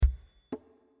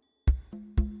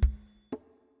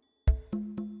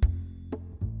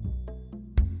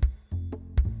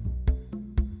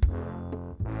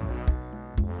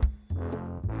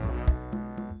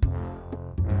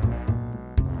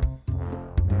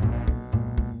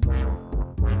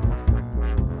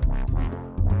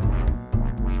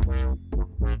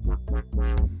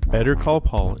Better Call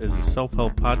Paul is a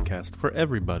self-help podcast for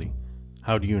everybody.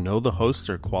 How do you know the hosts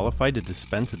are qualified to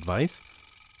dispense advice?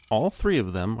 All three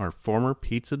of them are former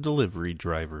pizza delivery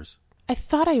drivers. I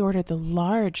thought I ordered the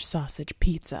large sausage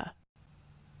pizza.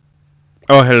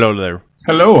 Oh, hello there.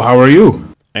 Hello, how are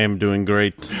you? I am doing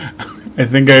great. I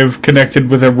think I've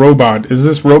connected with a robot. Is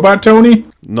this Robot Tony?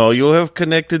 No, you have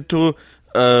connected to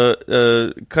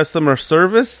customer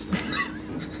service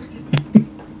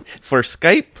for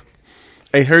Skype.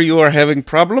 I hear you are having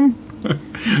problem.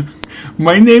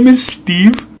 My name is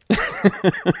Steve.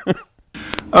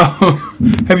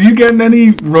 Have you gotten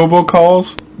any robocalls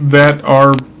that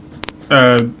are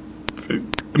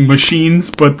machines,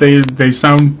 but they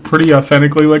sound pretty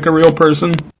authentically like a real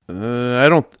person? I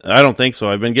don't think so.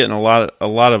 I've been getting a lot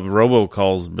of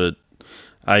robocalls, but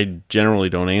I generally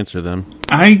don't answer them.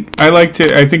 I like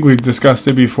to. I think we've discussed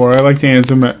it before. I like to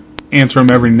answer them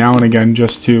every now and again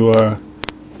just to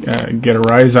get a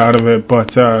rise out of it.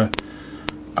 But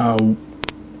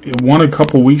one a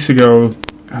couple weeks ago,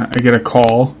 I get a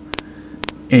call,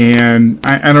 and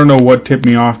I don't know what tipped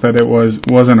me off that it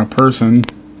wasn't a person.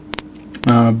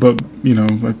 But you know,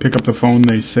 I pick up the phone,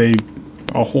 they say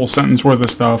a whole sentence worth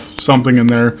of stuff, something in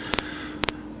there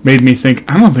made me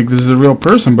think, I don't think this is a real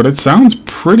person, but it sounds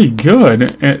pretty good.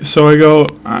 And so I go,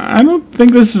 I don't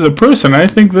think this is a person, I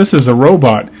think this is a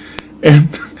robot. And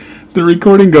the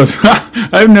recording goes,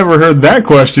 I've never heard that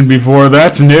question before,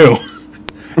 that's new.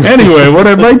 Anyway, what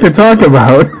I'd like to talk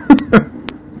about,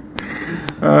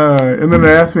 and then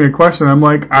they asked me a question, I'm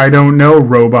like, I don't know,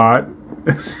 robot.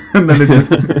 And then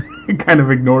it kind of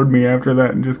ignored me after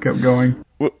that and just kept going.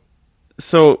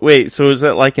 So, wait, so is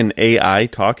that like an AI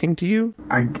talking to you?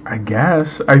 I guess.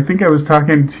 I think I was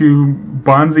talking to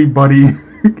Bonzi Buddy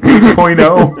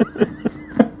 0.0.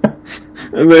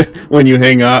 And then when you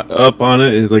hang up on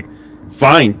it, it's like,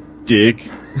 fine, dick.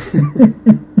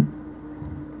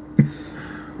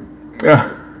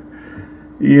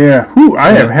 Yeah. Whew,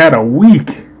 I have had a week.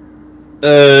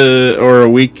 Or a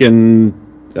week and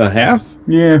a half?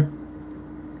 Yeah.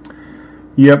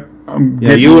 Yep.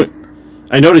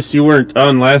 I noticed you weren't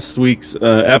on last week's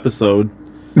episode,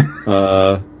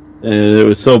 and it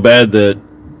was so bad that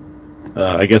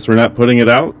I guess we're not putting it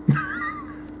out.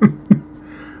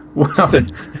 Well, I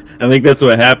think that's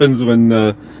what happens when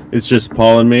it's just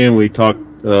Paul and me, and we talk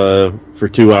for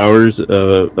 2 hours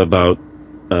about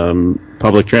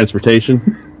public transportation.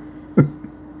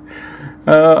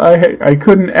 I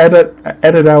couldn't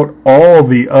edit out all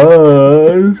the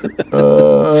uhs.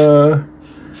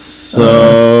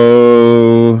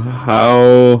 So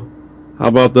how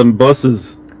about them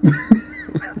buses?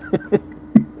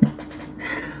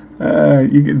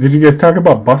 Did you guys talk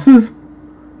about buses?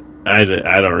 I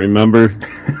don't remember.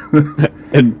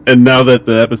 and now that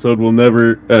the episode will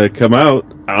never come out,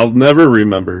 I'll never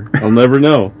remember. I'll never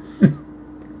know.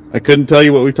 I couldn't tell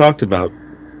you what we talked about.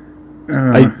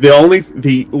 Literally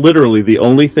the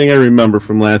only thing I remember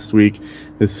from last week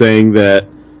is saying that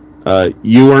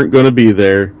you weren't going to be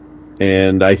there,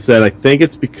 and I said I think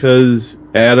it's because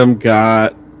Adam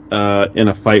got in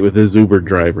a fight with his Uber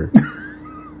driver.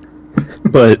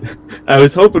 But I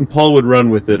was hoping Paul would run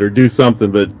with it or do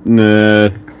something, but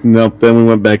nope. Then we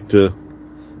went back to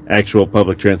actual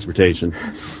public transportation.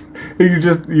 You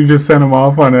just sent him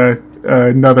off on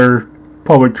another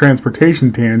public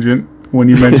transportation tangent when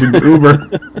you mentioned Uber.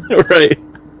 Right.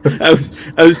 I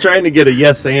was trying to get a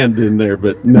yes and in there,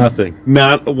 but nothing.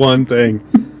 Not one thing.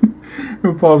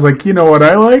 And Paul's like, you know what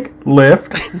I like?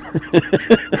 Lyft.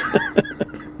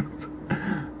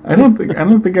 I don't think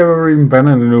I've ever even been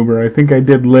in an Uber. I think I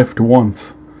did Lyft once.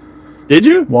 Did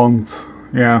you? Once,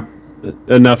 yeah.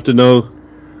 Enough to know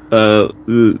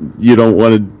you don't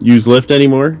want to use Lyft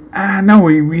anymore? No,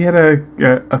 we had a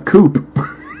coupe,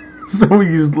 so we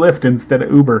used Lyft instead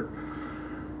of Uber.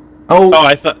 Oh,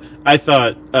 I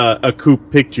thought a coupe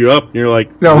picked you up, and you're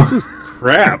like, no. This is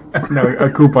crap. No, a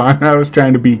coupon. I was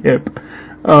trying to be hip.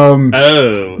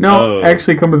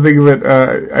 Actually, come to think of it,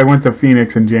 I went to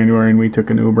Phoenix in January and we took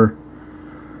an Uber.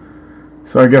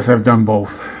 So I guess I've done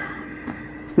both.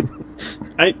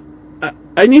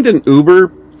 I need an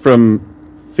Uber from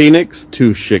Phoenix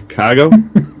to Chicago.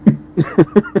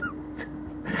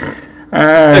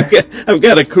 I've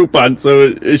got a coupon,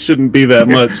 so it shouldn't be that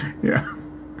much. Yeah.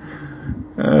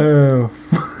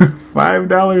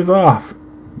 $5 off.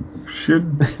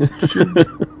 Should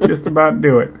just about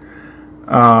do it.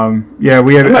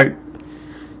 We had.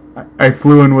 I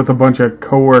flew in with a bunch of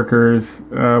coworkers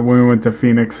when we went to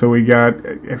Phoenix, so we got,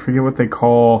 I forget what they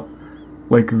call,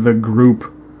 like the group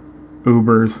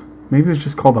Ubers. Maybe it's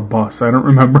just called a bus. I don't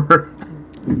remember.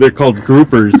 They're called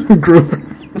groupers. Groupers.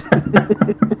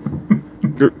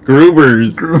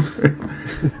 Gruber's.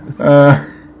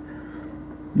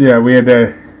 Yeah, we had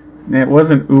to. It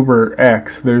wasn't Uber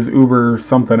X. There's Uber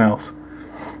something else.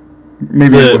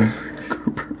 Maybe it was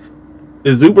Gruber's.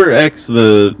 Is Uber X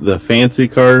the fancy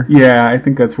car? Yeah, I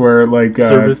think that's where like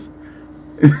service.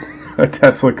 A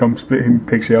Tesla comes and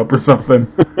picks you up or something.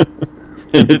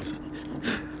 And it's,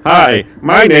 hi,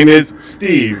 my name is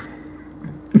Steve.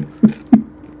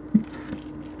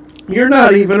 You're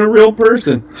not even a real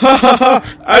person. Ha ha ha!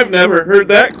 I've never heard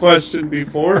that question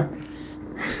before.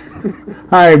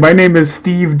 Hi, my name is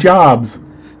Steve Jobs.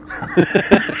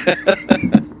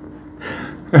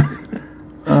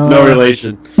 No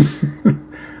relation.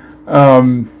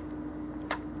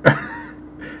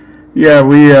 Yeah,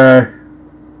 we.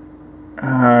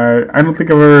 I don't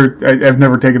think I've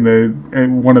never taken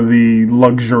one of the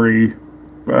luxury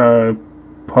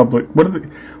public.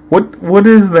 What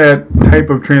is that type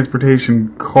of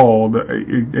transportation called?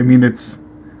 I mean, I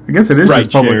guess it is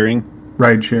ride sharing.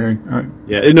 Ride sharing.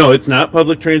 Yeah, no, it's not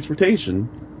public transportation.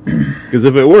 Because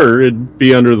if it were, it'd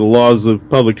be under the laws of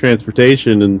public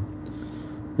transportation,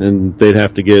 and they'd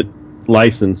have to get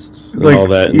licensed and all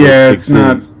that. Yeah, it's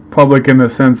not public in the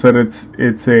sense that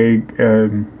it's a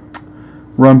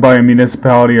run by a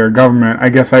municipality or government. I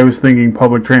guess I was thinking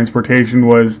public transportation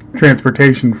was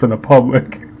transportation for the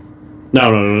public. No.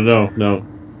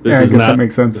 That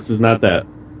makes sense. This is not that.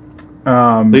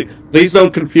 Please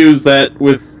don't confuse that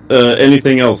with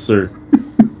anything else, sir.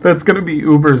 That's going to be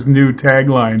Uber's new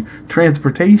tagline: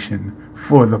 transportation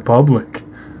for the public.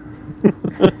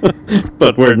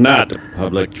 But we're not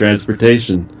public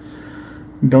transportation.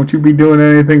 Don't you be doing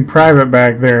anything private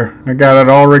back there. I got it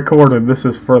all recorded. This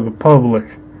is for the public.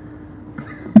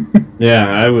 Yeah,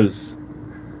 I was...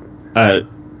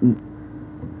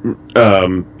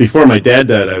 before my dad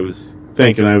died, I was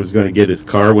thinking I was going to get his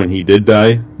car when he did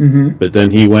die. Mm-hmm. But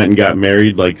then he went and got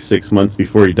married like 6 months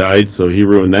before he died, so he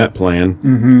ruined that plan.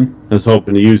 Mm-hmm. I was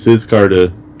hoping to use his car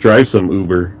to drive some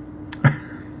Uber.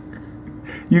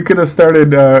 You could have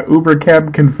started Uber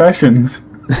Cab Confessions.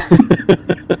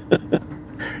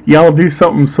 Y'all do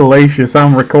something salacious.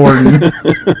 I'm recording.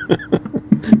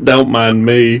 Don't mind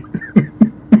me.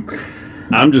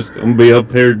 I'm just going to be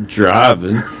up here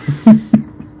driving.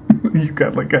 You've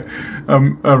got like a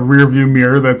rear view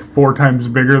mirror that's 4 times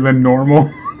bigger than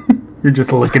normal. You're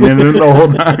just looking in it the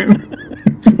whole time.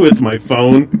 With my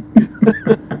phone.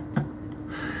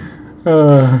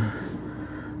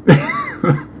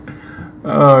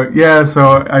 Yeah, so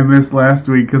I missed last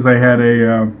week because I had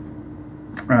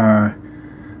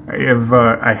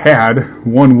I had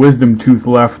one wisdom tooth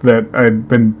left that I'd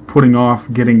been putting off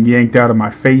getting yanked out of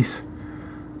my face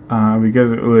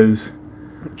because it was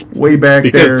way back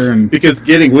there. Because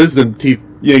getting wisdom teeth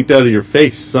yanked out of your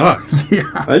face sucks. Yeah.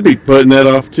 I'd be putting that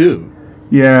off too.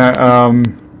 Yeah,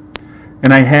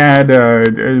 and I had,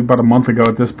 about a month ago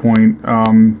at this point,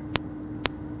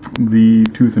 the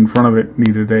tooth in front of it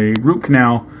needed a root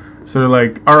canal. So they're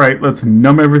like, alright, let's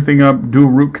numb everything up, do a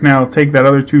root canal, take that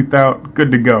other tooth out,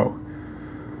 good to go.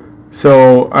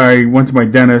 So I went to my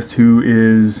dentist, who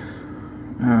is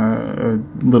a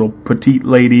little petite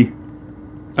lady.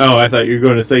 Oh, I thought you were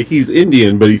going to say he's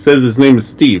Indian, but he says his name is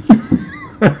Steve.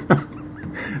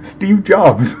 Steve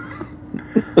Jobs.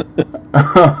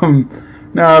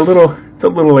 It's a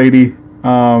little lady.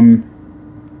 And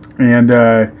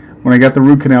when I got the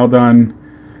root canal done,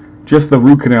 just the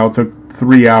root canal took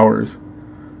 3 hours.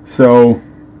 So,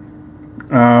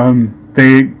 I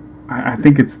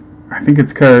think it's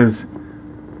because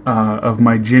of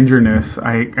my gingerness.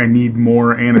 I need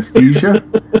more anesthesia.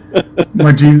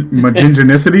 my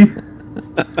gingernicity.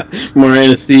 More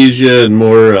anesthesia and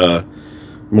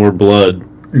more blood.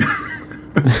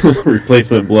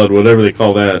 Replacement blood, whatever they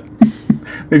call that.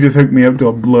 They just hooked me up to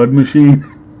a blood machine.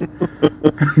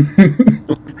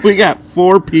 We got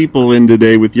 4 people in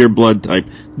today with your blood type,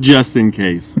 just in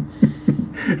case.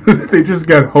 They just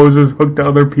got hoses hooked to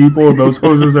other people, and those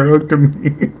hoses are hooked to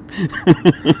me.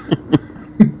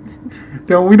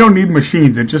 No, we don't need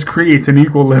machines. It just creates an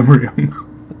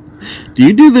equilibrium. Do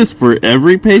you do this for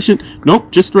every patient? Nope,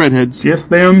 just redheads. Just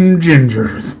them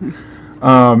gingers.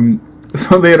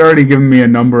 So they had already given me a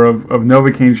number of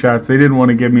Novocaine shots. They didn't want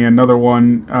to give me another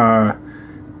one,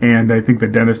 and I think the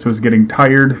dentist was getting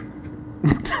tired.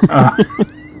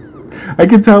 I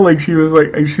could tell, like she was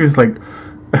like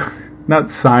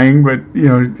not sighing, but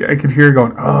I could hear her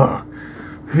going, "Oh,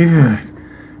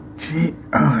 gee,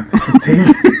 this is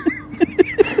tasty."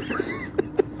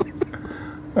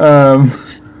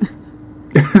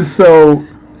 So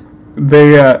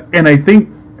they and I think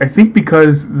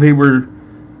because they were,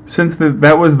 since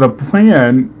that was the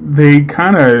plan, they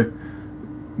kind of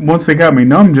once they got me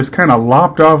numb, just kind of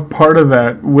lopped off part of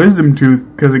that wisdom tooth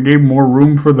because it gave more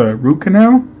room for the root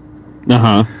canal.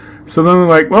 Uh-huh. So then they're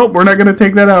like, well, we're not going to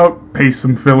take that out. Paste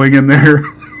some filling in there.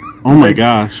 Oh my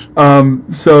gosh.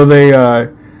 So they, I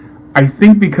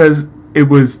think because it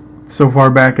was so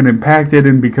far back and impacted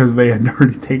and because they had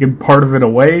already taken part of it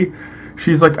away,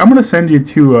 she's like, I'm going to send you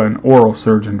to an oral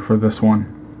surgeon for this one.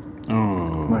 Oh.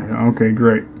 I'm like, okay,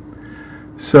 great.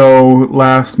 So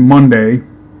last Monday,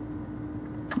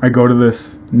 I go to this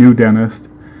new dentist.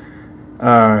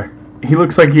 He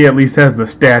looks like he at least has the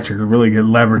stature to really get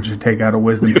leverage to take out a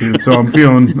wisdom tooth. So I'm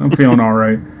feeling all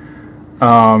right.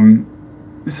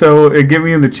 So it get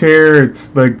me in the chair. It's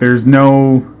like there's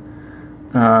no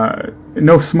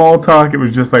small talk. It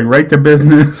was just like right to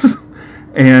business.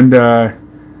 And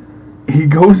he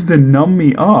goes to numb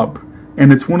me up,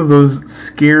 and it's one of those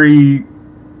scary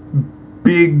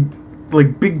big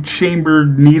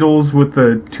chambered needles with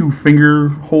the 2 finger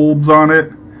holds on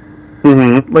it.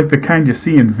 Mm-hmm. Like the kind you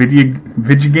see in video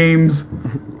games.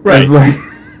 Right.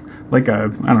 Like a, I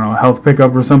don't know, health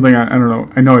pickup or something. I don't know.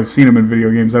 I know I've seen them in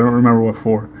video games. I don't remember what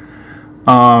for.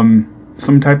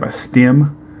 Some type of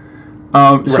stim.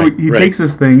 So he takes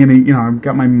this thing and I've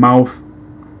got my mouth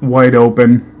wide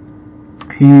open.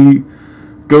 He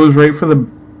goes right for the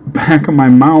back of my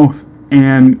mouth,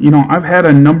 and I've had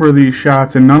a number of these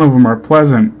shots and none of them are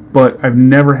pleasant, but I've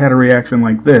never had a reaction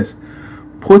like this.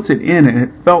 Puts it in, and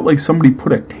it felt like somebody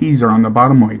put a taser on the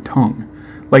bottom of my tongue.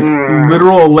 Like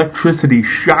literal electricity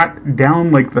shot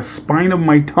down like the spine of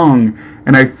my tongue,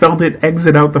 and I felt it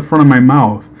exit out the front of my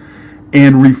mouth.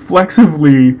 And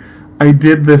reflexively, I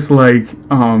did this like,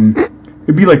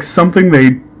 it'd be like something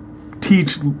they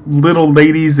teach little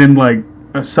ladies in like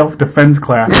a self-defense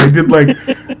class. I did like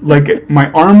my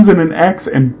arms in an X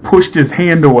and pushed his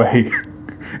hand away.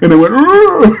 And I went,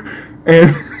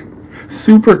 and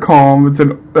super calm. It's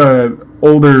an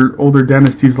older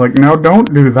dentist. He's like, now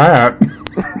don't do that.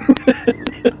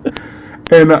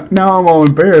 And now I'm all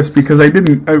embarrassed because it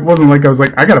wasn't like I was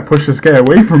like, I gotta push this guy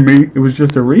away from me. It was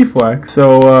just a reflex.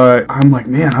 So I'm like,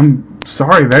 man, I'm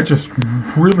sorry, that just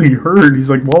really hurt. He's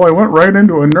like, well, I went right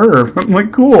into a nerve. I'm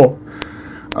like, cool.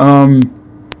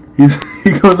 He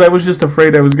goes, I was just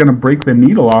afraid I was gonna break the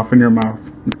needle off in your mouth.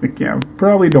 I'm like, yeah,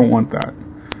 probably don't want that.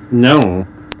 No.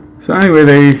 So anyway,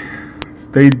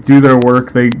 they do their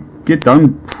work. They get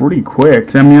done pretty quick.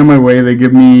 Send me on my way. They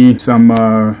give me some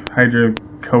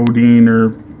hydrocodone or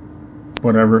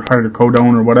whatever,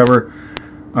 hydrocodone or whatever,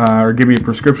 or give me a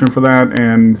prescription for that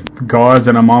and gauze,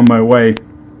 and I'm on my way.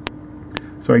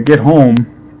 So I get home,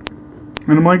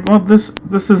 and I'm like, well, this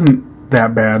isn't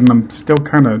that bad, and I'm still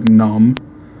kind of numb.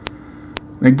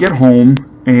 I get home,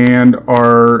 and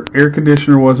our air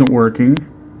conditioner wasn't working.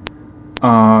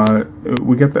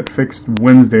 We got that fixed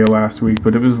Wednesday last week,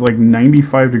 but it was like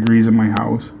 95 degrees in my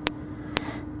house.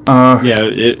 Yeah,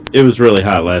 it was really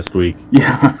hot last week.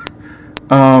 Yeah.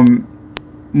 My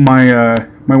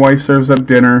wife serves up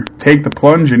dinner. Take the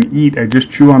plunge and eat. I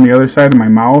just chew on the other side of my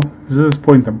mouth. At this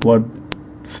point, the blood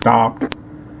stopped.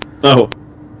 Oh.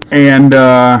 And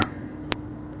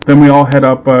then we all head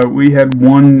up. We had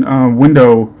one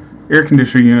window air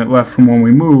conditioner unit left from when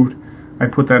we moved. I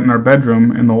put that in our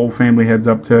bedroom, and the whole family heads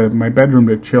up to my bedroom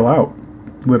to chill out,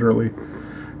 literally.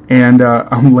 And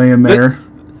I'm laying there.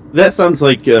 That sounds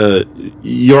like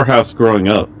your house growing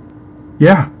up.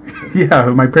 Yeah,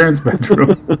 my parents'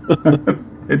 bedroom.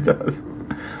 It does.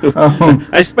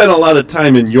 I spent a lot of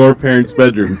time in your parents'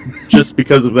 bedroom just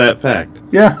because of that fact.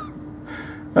 Yeah.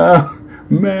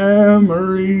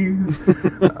 Memories.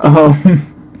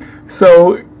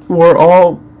 So we're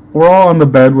all on the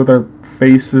bed with our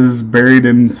faces buried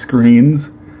in screens,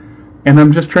 and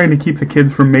I'm just trying to keep the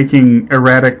kids from making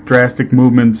erratic, drastic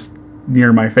movements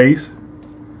near my face.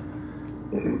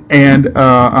 And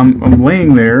I'm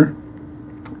laying there,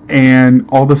 and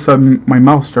all of a sudden my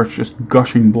mouth starts just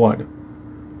gushing blood.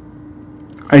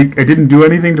 I didn't do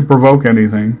anything to provoke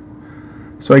anything,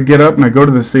 so I get up and I go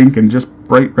to the sink, and just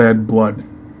bright red blood.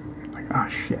 I'm like, ah,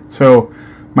 shit. So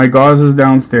my gauze is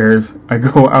downstairs. I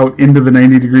go out into the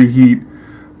 90-degree heat,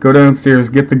 go downstairs,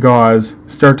 get the gauze,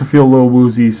 start to feel a little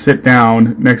woozy, sit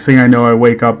down. Next thing I know, I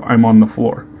wake up, I'm on the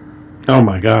floor. Oh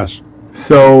my gosh.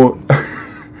 So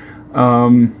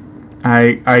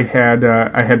I had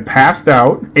passed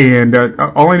out, and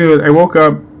all I knew is I woke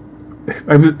up.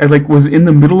 I was in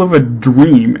the middle of a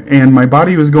dream, and my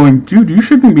body was going, dude, you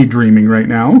shouldn't be dreaming right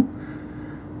now.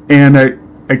 And I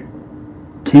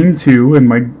came to, and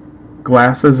my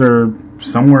glasses are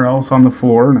somewhere else on the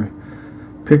floor, and I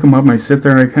pick them up, and I sit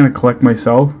there, and I kind of collect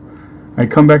myself. I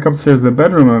come back upstairs to the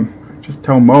bedroom, and I just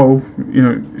tell Mo,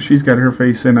 she's got her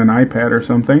face in an iPad or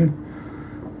something.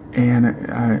 And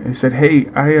I said, hey,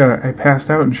 I passed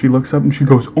out, and she looks up and she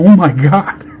goes, oh my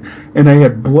God. And I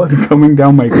had blood coming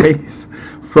down my face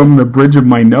from the bridge of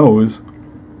my nose.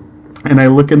 And I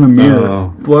look in the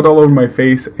mirror, blood all over my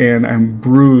face, and I'm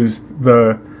bruised.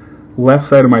 The left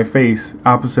side of my face,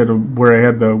 opposite of where I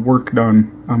had the work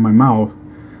done on my mouth,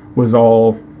 was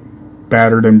all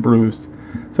battered and bruised.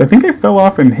 So I think I fell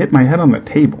off and hit my head on the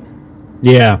table.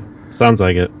 Yeah, sounds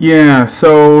like it. Yeah,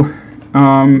 so...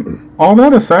 all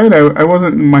that aside,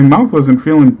 my mouth wasn't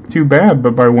feeling too bad,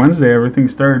 but by Wednesday everything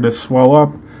started to swell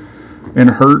up and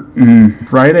hurt, and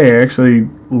Friday I actually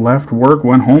left work,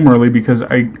 went home early because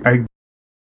I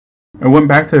went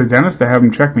back to the dentist to have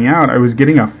him check me out. I was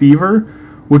getting a fever,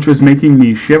 which was making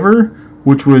me shiver,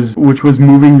 which was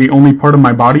moving the only part of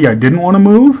my body I didn't want to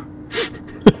move.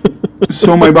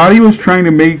 So my body was trying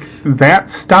to make that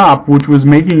stop, which was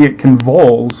making it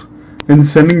convulse, and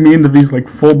sending me into these like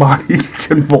full body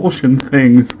convulsion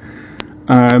things.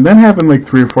 That happened like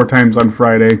 3 or 4 times on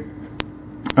Friday.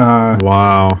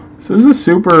 Wow. So this is a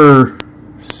super,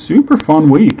 super fun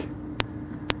week.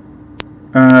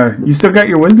 You still got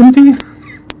your wisdom teeth?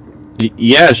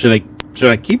 Yeah, should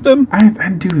I keep them?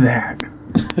 I'd do that.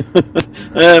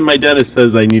 My dentist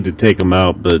says I need to take them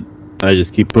out, but I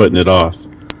just keep putting it off.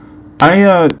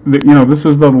 This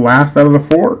is the last out of the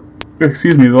 4.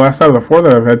 Excuse me, the last out of the 4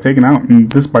 that I've had taken out, and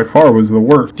this by far was the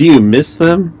worst. Do you miss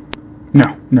them?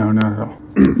 No, not at all.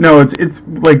 No, it's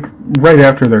like right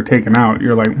after they're taken out,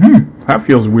 you're like, that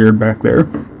feels weird back there.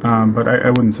 But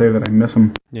I wouldn't say that I miss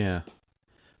them. Yeah.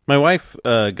 My wife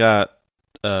got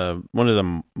one of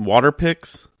them water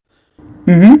picks.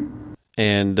 Mm-hmm.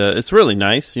 And it's really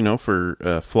nice, for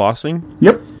flossing.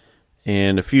 Yep.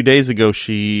 And a few days ago,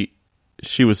 she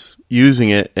was using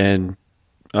it, and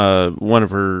one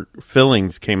of her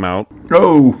fillings came out.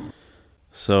 Oh.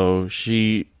 So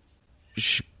she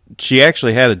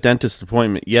actually had a dentist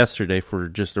appointment yesterday for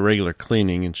just a regular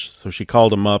cleaning, and so she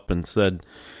called him up and said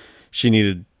she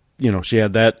needed, she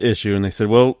had that issue, and they said,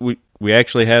 well, we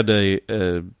actually had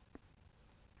a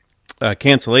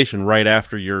cancellation right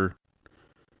after your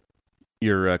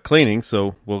cleaning,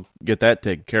 so we'll get that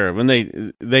taken care of. And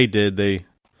they did.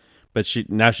 But she's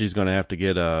going to have to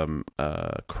get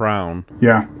a crown.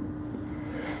 Yeah.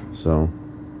 So.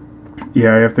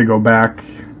 Yeah, I have to go back.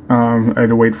 I had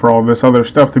to wait for all this other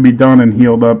stuff to be done and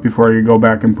healed up before I could go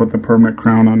back and put the permanent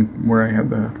crown on where I had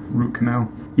the root canal.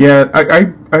 Yeah,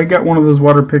 I got one of those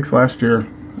water picks last year.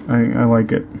 I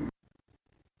like it.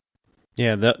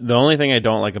 Yeah, the only thing I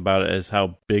don't like about it is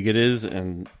how big it is,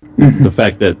 and the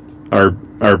fact that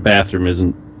our bathroom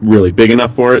isn't really big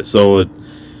enough for it, so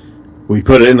we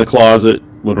put it in the closet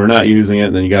when we're not using it,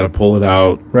 and then you got to pull it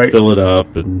out, right, fill it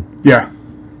up, and yeah,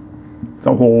 it's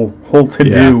a whole to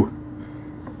do.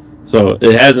 So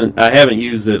I haven't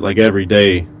used it like every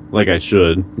day like I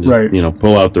should. Just, right.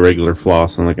 Pull out the regular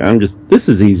floss. I'm like, this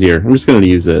is easier. I'm just going to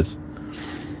use this.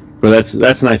 But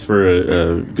that's nice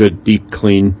for a good deep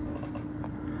clean.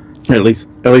 At least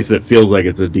it feels like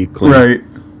it's a deep clean. Right.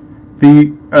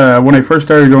 When I first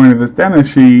started going to this dentist,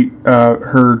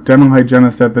 her dental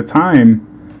hygienist at the time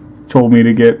told me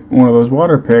to get one of those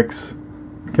water picks,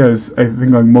 because I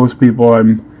think like most people,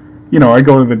 I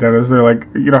go to the dentist, they're like,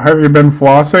 have you been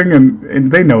flossing?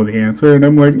 And they know the answer, and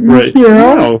I'm like, right.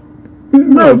 Yeah,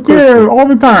 yeah, all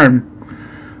the time.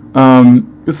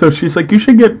 So she's like, you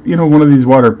should get, one of these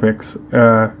water picks.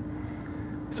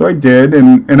 So I did,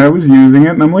 and I was using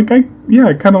it, and I'm like, I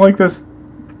kind of like this.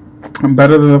 I'm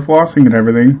better than the flossing and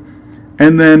everything.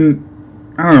 And then,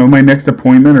 I don't know, my next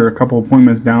appointment or a couple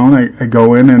appointments down, I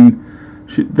go in, and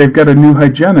they've got a new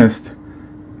hygienist.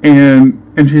 And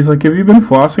she's like, have you been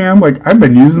flossing? I'm like, I've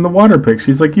been using the water pick.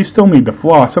 She's like, you still need to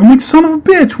floss. I'm like, son of a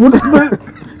bitch, what?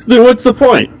 Then what's the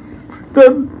point?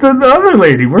 The other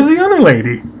lady, where's the other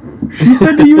lady? She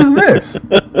said to use this.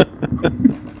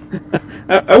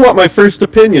 I want my first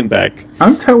opinion back.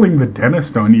 I'm telling the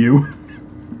dentist on you.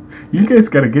 You guys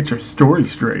got to get your story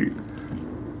straight.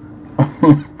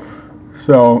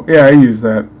 So yeah, I use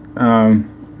that. I'm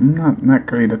not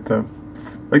great at the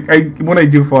when I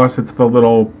do floss, it's the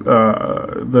little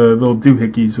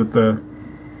doohickeys with the.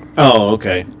 Oh,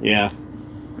 okay, yeah.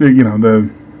 The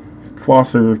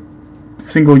flosser,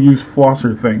 single-use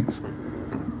flosser things.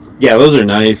 Yeah, those are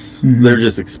nice. Mm-hmm. They're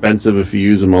just expensive if you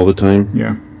use them all the time.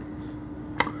 Yeah.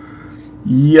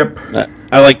 Yep.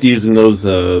 I liked using those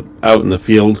out in the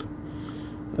field,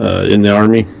 in the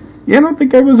Army. Yeah, I don't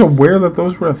think I was aware that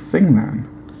those were a thing then.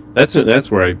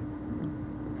 That's where I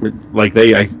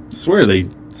swear they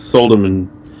sold them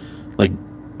in like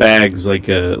bags, like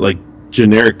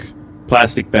generic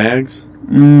plastic bags.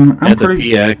 The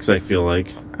PX, I feel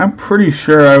like. I'm pretty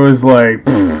sure I was like,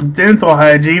 dental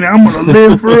hygiene, I'm going to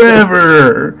live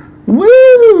forever.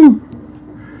 Woo!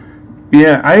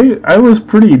 Yeah, I was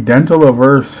pretty dental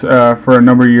averse for a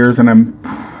number of years, and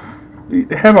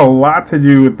it had a lot to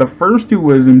do with the first 2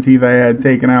 wisdom teeth I had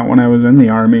taken out when I was in the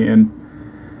Army, and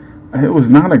it was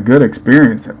not a good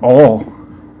experience at all.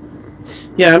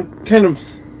 Yeah, I'm kind of...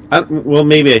 well,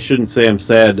 maybe I shouldn't say I'm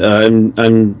sad.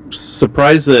 I'm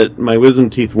surprised that my wisdom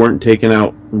teeth weren't taken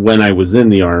out when I was in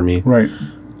the Army. Right.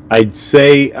 I'd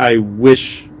say I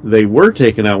wish they were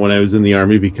taken out when I was in the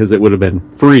Army because it would have been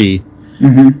free.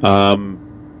 Mm-hmm.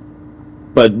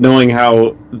 But knowing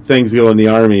how things go in the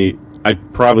Army, I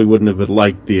probably wouldn't have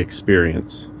liked the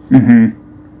experience. Mm-hmm.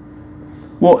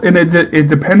 Well, and it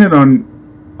depended on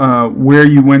where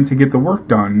you went to get the work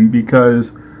done,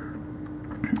 because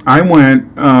I went,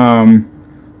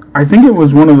 I think it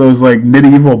was one of those like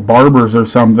medieval barbers or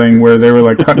something where they were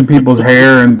like cutting people's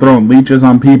hair and throwing leeches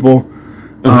on people.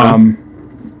 I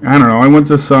don't know. I went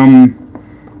to some.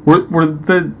 Were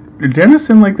the dentists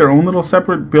in like their own little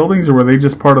separate buildings, or were they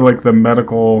just part of like the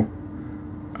medical?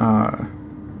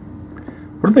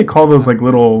 What do they call those like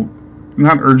little,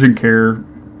 not urgent care?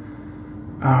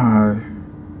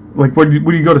 Like when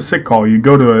you go to sick call, you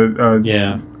go to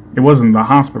yeah. It wasn't the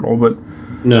hospital, but.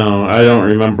 No, I don't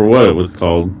remember what it was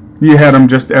called. You had them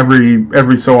just every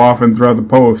so often throughout the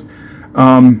post.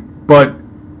 But,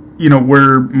 you know,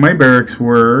 where my barracks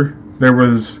were, there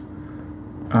was,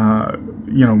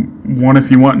 one if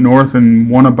you went north and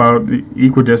one about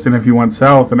equidistant if you went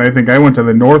south. And I think I went to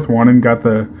the north one and got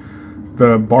the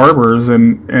barbers,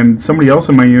 and somebody else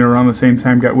in my unit around the same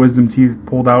time got wisdom teeth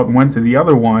pulled out and went to the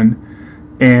other one.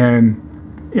 And...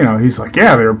 you know, he's like,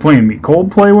 yeah, they were playing me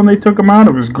Coldplay when they took them out.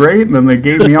 It was great. And then they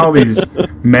gave me all these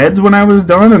meds when I was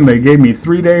done, and they gave me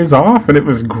 3 days off, and it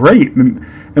was great. And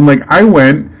like, I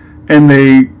went, and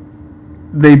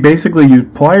they basically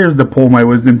used pliers to pull my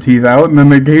wisdom teeth out, and then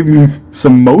they gave me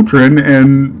some Motrin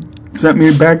and sent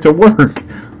me back to work.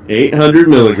 800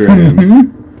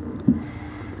 milligrams.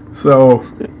 So...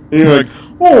 you're like,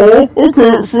 oh, I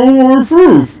can't feel my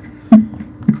teeth.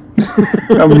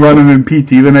 I'm running in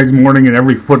PT the next morning, and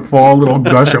every footfall, a little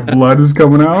gush of blood is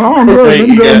coming out. Oh, I'm good, right,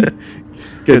 I'm good.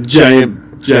 Got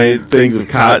giant things of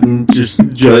cotton just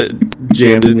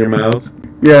jammed in your mouth.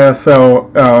 Yeah, so,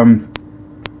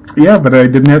 yeah, but I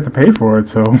didn't have to pay for it,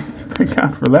 so thank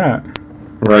God for that.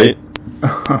 Right.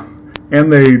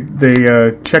 And they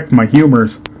checked my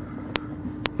humors.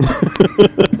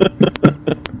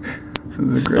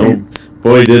 This is great. Oh,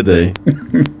 boy, did they.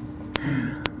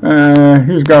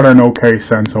 He's got an okay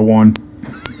sense of one.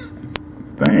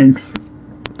 Thanks.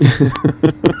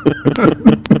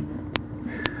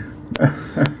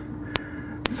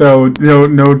 So,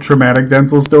 no traumatic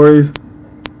dental stories?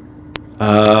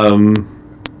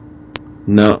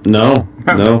 No.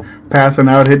 Passing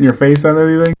out, hitting your face on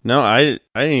anything? No, I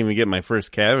didn't even get my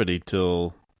first cavity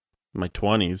till my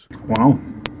 20s. Wow.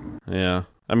 Yeah.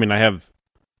 I mean, I have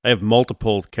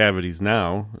multiple cavities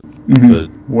now. Mm-hmm. But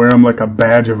wear them like a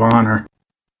badge of honor.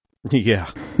 Yeah.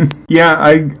 Yeah,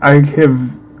 I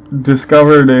have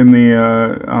discovered in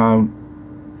the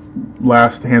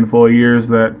last handful of years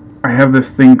that I have this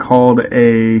thing called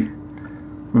a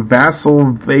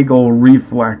vasovagal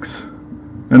reflex,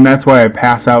 and that's why I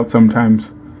pass out sometimes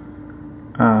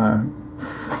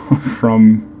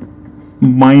from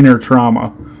minor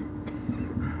trauma.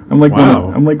 I'm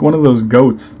like one of those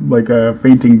goats, like a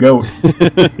fainting goat.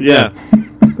 Yeah.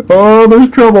 Oh, there's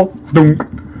trouble.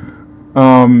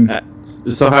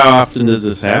 So how often does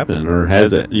this happen, or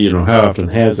has it? How often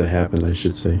has it happened? I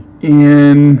should say.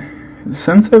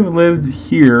 Since I've lived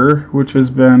here, which has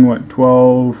been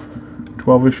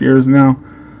 12-ish years now,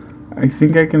 I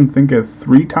think I can think of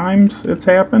 3 times it's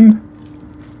happened.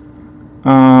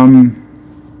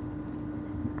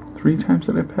 3 times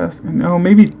that I passed. No,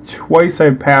 maybe twice I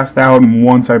passed out, and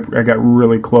once I got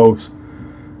really close.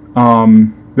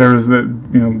 There was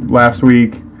last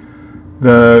week,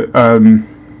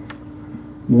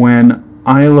 when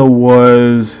Isla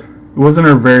it wasn't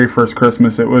her very first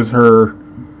Christmas, it was her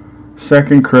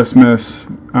second Christmas,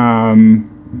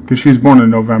 because she was born in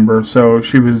November, so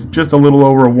she was just a little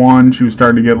over 1. She was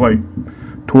starting to get like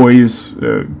toys,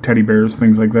 teddy bears,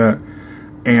 things like that,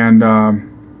 and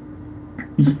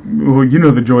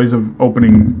the joys of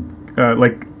opening,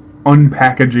 like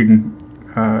unpackaging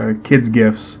kids'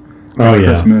 gifts for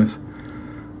Christmas.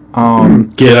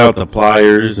 Get out the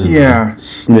pliers and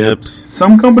snips.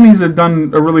 Some companies have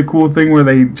done a really cool thing where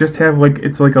they just have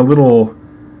it's like a little,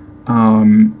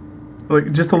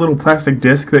 like just a little plastic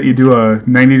disc that you do a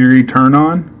 90-degree turn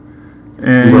on,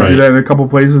 and you do that in a couple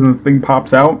places and the thing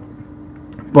pops out.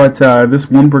 But this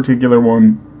one particular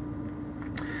one,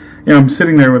 I'm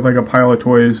sitting there with like a pile of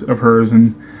toys of hers,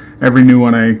 and every new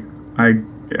one I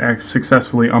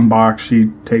successfully unbox, she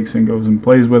takes and goes and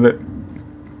plays with it.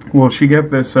 Well, she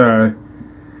got this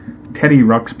Teddy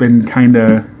Ruxpin kind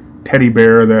of teddy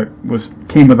bear that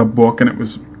came with a book, and it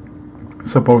was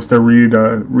supposed to read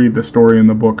the story in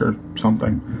the book or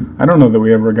something. I don't know that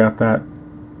we ever got that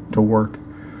to work.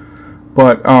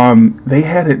 But they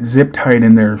had it zip tied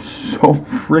in there so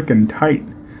freaking tight.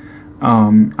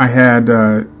 I had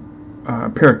a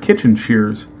pair of kitchen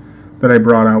shears that I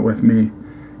brought out with me,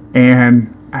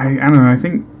 and I don't know, I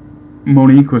think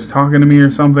Monique was talking to me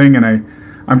or something, and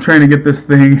I'm trying to get this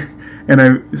thing,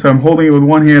 so I'm holding it with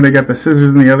one hand, I got the scissors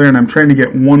in the other, and I'm trying to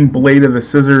get one blade of the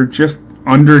scissor just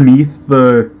underneath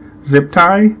the zip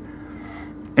tie,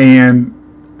 and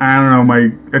I don't know,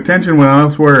 my attention went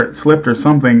elsewhere, it slipped or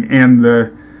something, and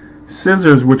the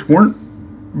scissors, which weren't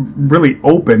really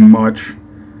open much,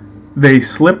 they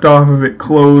slipped off of it,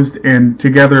 closed, and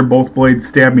together both blades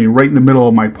stabbed me right in the middle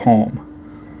of my palm.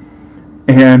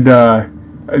 And,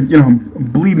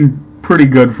 bleeding pretty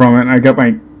good from it. I got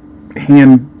my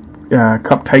hand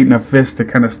cupped tight in a fist to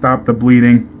kind of stop the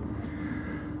bleeding.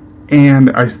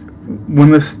 And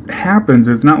when this happens,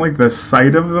 it's not like the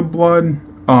sight of the blood.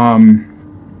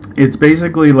 It's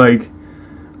basically like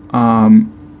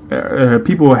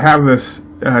people have this,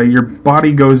 your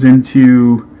body goes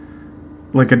into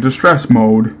like a distress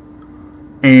mode,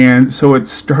 and so it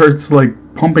starts like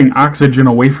pumping oxygen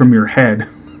away from your head,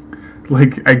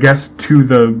 like I guess to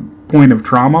the point of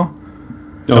trauma.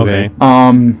 Okay.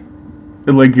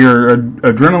 Like your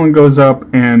adrenaline goes up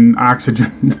and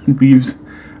oxygen leaves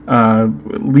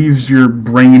your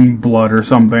brain blood or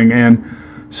something, and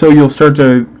so you'll start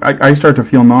to I start to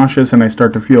feel nauseous, and I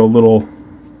start to feel a little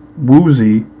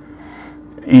woozy,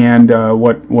 and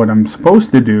what I'm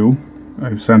supposed to do,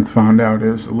 I've since found out,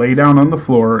 is lay down on the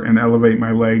floor and elevate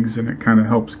my legs, and it kind of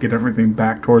helps get everything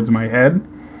back towards my head.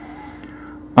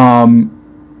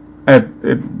 At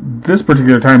this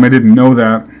particular time, I didn't know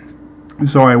that,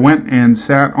 so I went and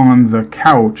sat on the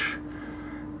couch,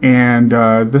 and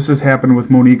this has happened with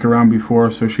Monique around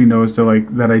before, so she knows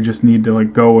that I just need to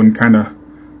go and kind of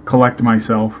collect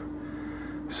myself.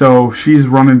 So she's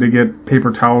running to get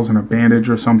paper towels and a bandage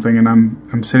or something, and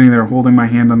I'm sitting there holding my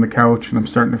hand on the couch, and I'm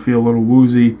starting to feel a little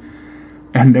woozy.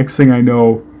 And next thing I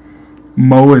know,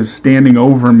 Mo is standing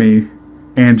over me,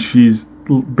 and she's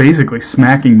basically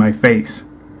smacking my face.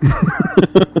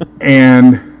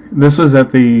 And this was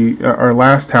at our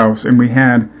last house, and we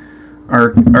had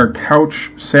our couch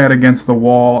sat against the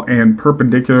wall, and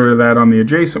perpendicular to that on the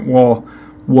adjacent wall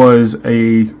was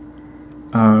a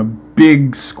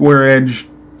big square-edged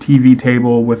TV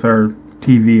table with our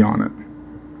TV on it.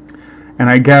 And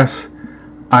I guess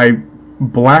I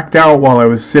blacked out while I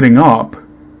was sitting up,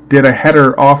 did a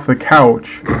header off the couch,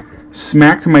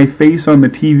 smacked my face on the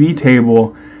TV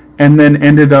table, and then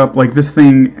ended up, this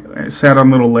thing sat on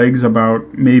little legs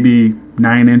about maybe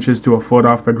 9 inches to a foot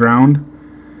off the ground,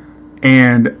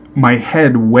 and my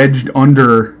head wedged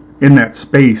under in that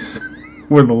space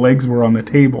where the legs were on the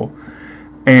table.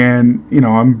 And,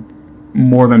 I'm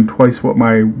more than twice what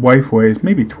my wife weighs,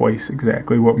 maybe twice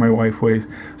exactly what my wife weighs.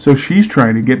 So she's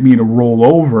trying to get me to roll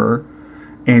over,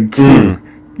 and is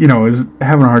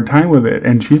having a hard time with it,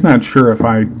 and she's not sure if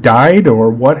I died or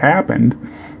what happened.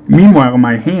 Meanwhile,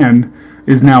 my hand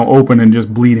is now open and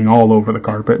just bleeding all over the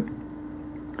carpet.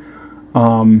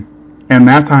 And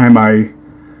that time I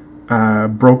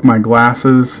broke my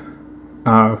glasses,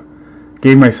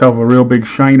 gave myself a real big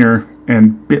shiner,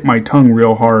 and bit my tongue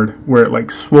real hard, where it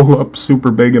swelled up super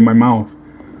big in my mouth.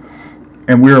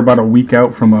 And we were about a week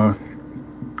out from a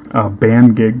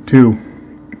band gig too,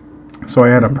 so I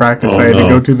had a practice I had to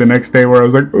go to the next day, where I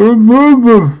was like,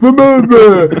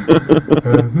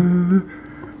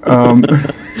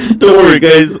 don't worry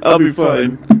guys, I'll be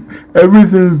fine.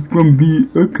 Everything's gonna be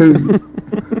okay.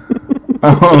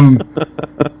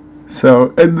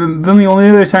 So, and then the only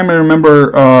other time I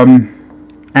remember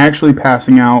actually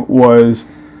passing out was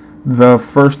the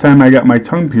first time I got my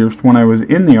tongue pierced when I was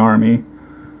in the Army.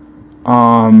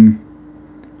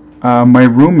 My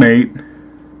roommate,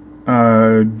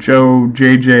 Joe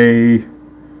JJ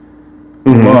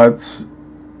Lutz,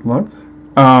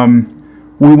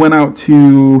 we went out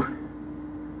to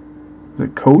the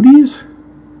Cody's?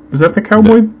 Was that the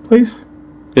cowboy place?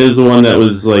 It was the one that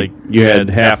was you had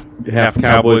half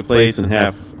cowboy place and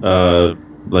half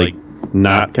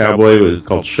not cowboy. It was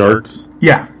called Sharks.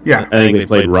 Yeah. I think they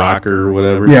played rock or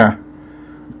whatever. Yeah.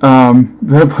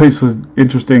 That place was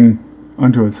interesting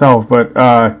unto itself, but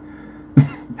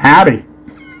howdy.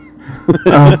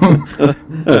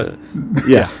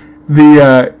 Yeah.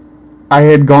 I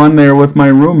had gone there with my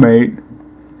roommate,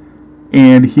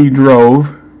 and he drove,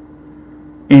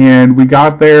 and we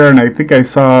got there, and I think I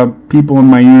saw people in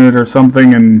my unit or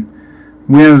something, and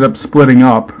we ended up splitting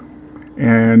up,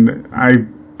 and I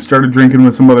started drinking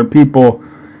with some other people,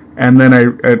 and then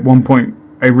at one point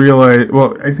I realized,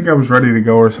 well, I think I was ready to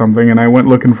go or something, and I went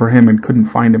looking for him and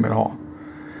couldn't find him at all.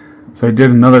 So I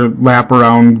did another lap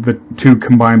around the two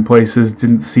combined places,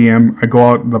 didn't see him. I go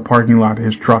out in the parking lot,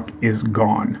 his truck is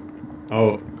gone.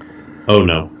 Oh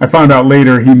no. I found out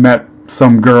later he met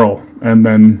some girl, and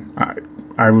then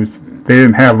they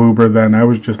didn't have Uber then. I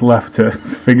was just left to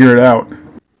figure it out.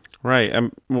 Right.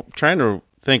 I'm trying to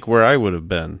think where I would have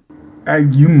been.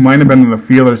 You might have been in the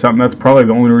field or something. That's probably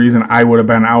the only reason I would have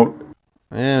been out.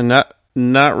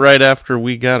 Not right after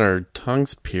we got our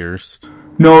tongues pierced.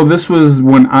 No, this was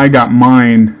when I got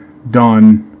mine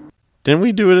done. Didn't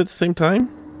we do it at the same time?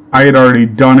 I had already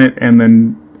done it, and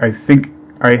then I think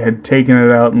I had taken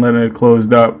it out and let it close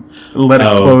up,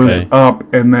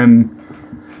 and then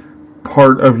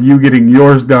part of you getting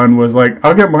yours done was like,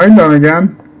 I'll get mine done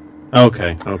again.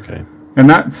 Okay. And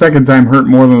that second time hurt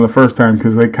more than the first time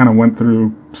because they kind of went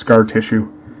through scar tissue.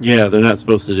 Yeah, they're not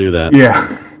supposed to do that.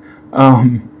 Yeah.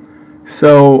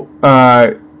 So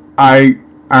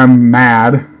I'm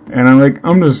mad, and I'm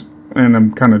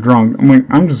kind of drunk. I'm like,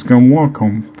 I'm just gonna walk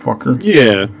home, fucker.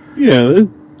 Yeah.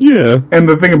 And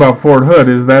the thing about Fort Hood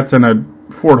is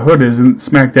Fort Hood isn't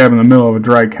smack dab in the middle of a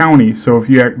dry county, so if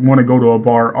you want to go to a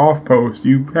bar off post,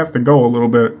 you have to go a little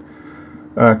bit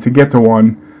to get to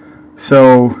one.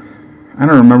 So I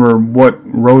don't remember what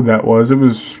road that was. It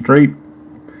was straight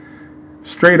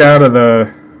out of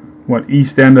the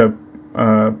east end of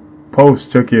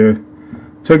post took you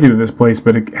to this place,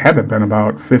 but it had to have been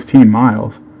about 15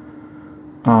 miles.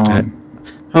 I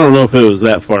don't know if it was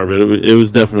that far, but it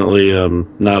was definitely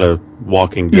not a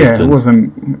walking distance. Yeah, it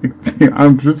wasn't.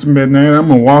 I'm just midnight. I'm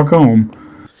gonna walk home.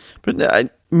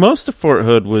 But most of Fort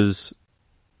Hood was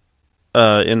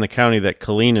in the county that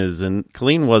Killeen is in.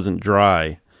 Killeen wasn't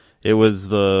dry. It was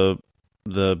the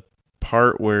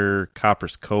part where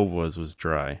Copper's Cove was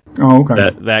dry. Oh,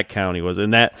 okay. That county was,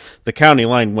 and that the county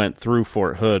line went through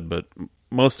Fort Hood, but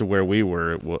most of where we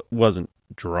were wasn't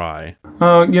dry.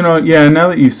 Oh, yeah. Now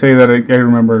that you say that, I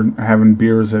remember having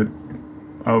beers at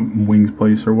a wings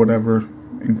place or whatever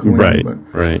in Killeen.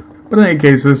 Right. But in any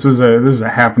case, this is a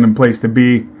happening place to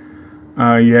be.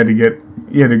 You had to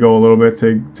go a little bit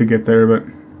to get there, but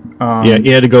yeah,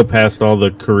 you had to go past all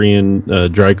the Korean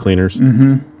dry cleaners.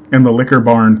 Mm-hmm. And the liquor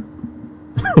barn.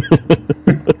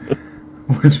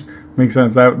 Which makes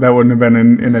sense. That wouldn't have been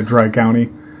in a dry county.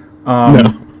 No.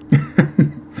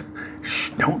 Shh,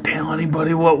 don't tell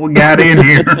anybody what we got in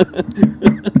here.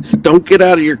 Don't get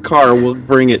out of your car. We'll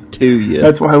bring it to you.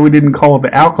 That's why we didn't call it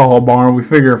the alcohol barn. We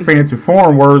figure a fancy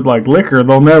foreign word like liquor,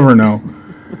 they'll never know.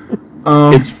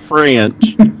 It's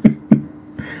French.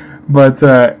 But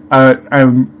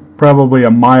I'm probably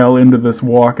a mile into this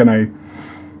walk, and I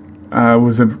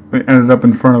ended up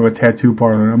in front of a tattoo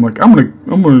parlor. And I'm like, I'm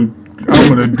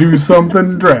gonna do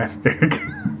something drastic.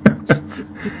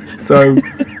 So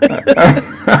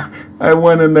I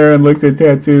went in there and looked at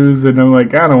tattoos, and I'm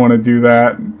like, I don't want to do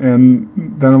that. And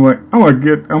then I'm like,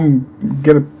 I'm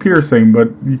get a piercing, but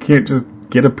you can't just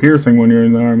get a piercing when you're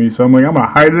in the Army. So I'm like, I'm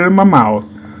gonna hide it in my mouth.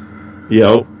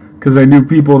 Yep. Because I knew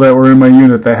people that were in my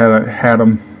unit that had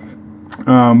them.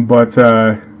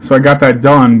 So I got that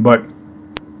done, but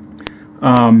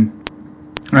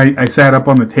I sat up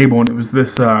on the table, and it was this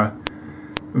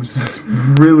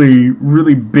really,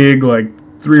 really big, like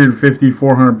 350,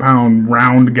 400 pound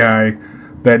round guy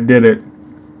that did it.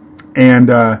 And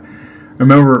I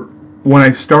remember when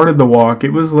I started the walk,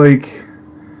 it was like,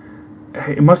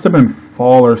 it must have been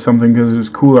fall or something because it was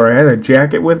cooler. I had a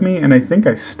jacket with me, and I think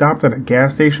I stopped at a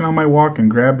gas station on my walk and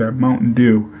grabbed a Mountain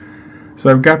Dew. So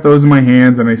I've got those in my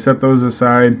hands, and I set those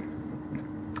aside.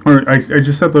 Or I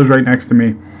just set those right next to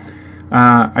me.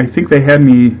 I think they had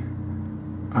me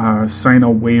sign a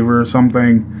waiver or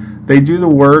something. They do the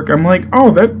work. I'm like,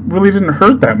 oh, that really didn't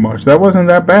hurt that much. That wasn't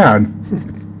that bad.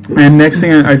 And next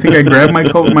thing, I think I grabbed my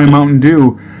coat and my Mountain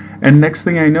Dew, and next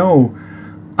thing I know,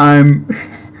 I'm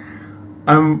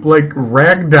like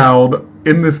ragdolled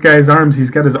in this guy's arms. He's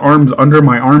got his arms under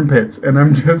my armpits, and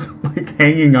I'm just like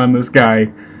hanging on this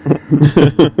guy.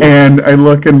 And I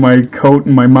look, and my coat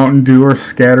and my Mountain Dew are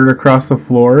scattered across the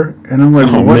floor, and I'm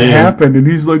like, what happened? And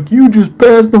he's like, you just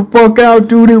passed the fuck out,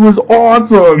 dude. It was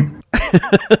awesome.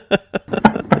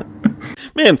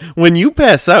 Man, when you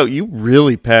pass out, you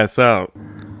really pass out.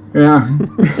 Yeah.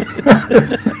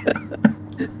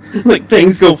 Like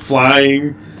things go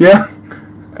flying. Yeah.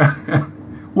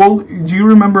 Well, do you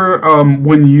remember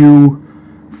when you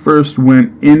first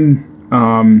went in?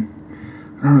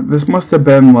 This must have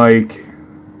been like,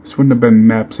 this wouldn't have been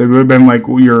MEPS. It would have been like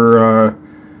you're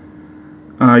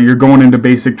going into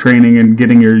basic training and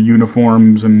getting your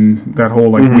uniforms and that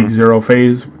whole like week 0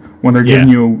 phase when they're giving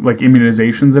you like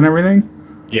immunizations and everything.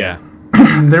 Yeah.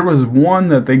 There was one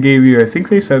that they gave you. I think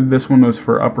they said this one was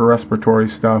for upper respiratory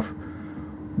stuff,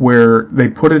 where they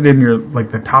put it in your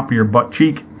like the top of your butt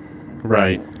cheek.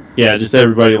 Right. Yeah, just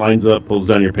everybody lines up, pulls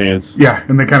down your pants. Yeah,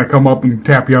 and they kind of come up and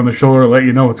tap you on the shoulder and let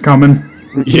you know it's coming.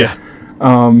 Yeah.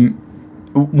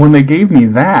 When they gave me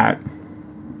that,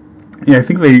 yeah, I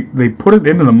think they put it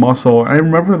into the muscle. I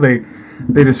remember they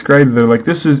described it. They're like,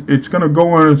 it's going to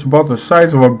go in, it's about the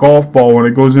size of a golf ball when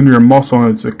it goes into your muscle,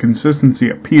 and it's the consistency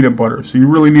of peanut butter. So you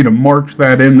really need to march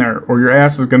that in there, or your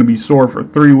ass is going to be sore for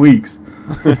 3 weeks.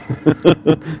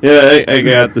 Yeah, I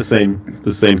got the same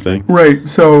thing. Right,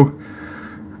 so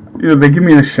they give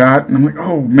me a shot, and I'm like,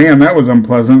 oh man, that was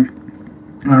unpleasant.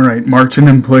 All right, marching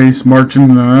in place, feels so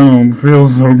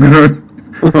good.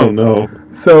 Oh no.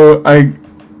 So I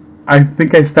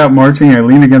think I stopped marching. I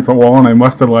leaned against the wall, and I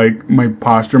must have my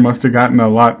posture must have gotten a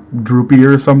lot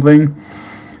droopier or something.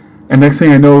 And next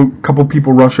thing I know, a couple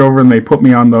people rush over and they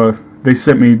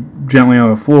sit me gently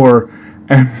on the floor,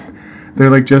 and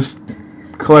they're like, just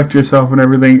collect yourself and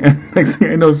everything. And next thing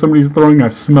I know, somebody's throwing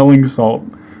a smelling salt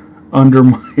under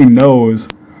my nose.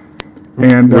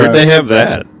 And where'd they have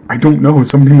that? I don't know.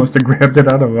 Somebody must have grabbed it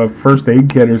out of a first aid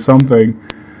kit or something.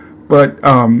 But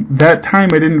that time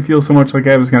I didn't feel so much like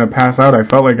I was going to pass out. I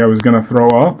felt like I was going to throw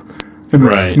up. And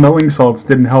the smelling salts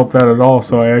didn't help that at all,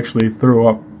 so I actually threw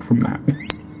up from that.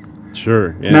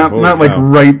 Sure. Yeah, not like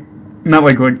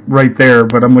right there,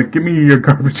 but I'm like, give me your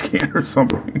garbage can or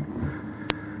something.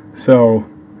 So,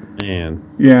 man.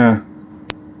 Yeah.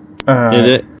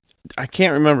 I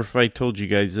can't remember if I told you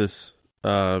guys this.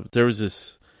 There was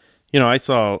this, I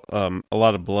saw a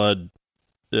lot of blood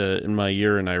in my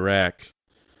year in Iraq.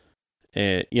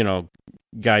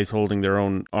 Guys holding their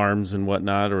own arms and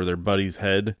whatnot, or their buddy's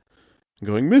head,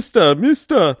 going, Mister,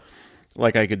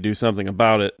 like I could do something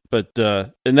about it. But,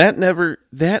 and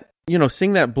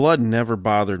seeing that blood never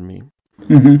bothered me.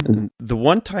 Mm-hmm. And the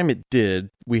one time it did,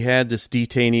 we had this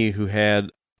detainee who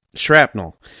had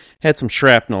some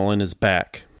shrapnel in his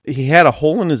back. He had a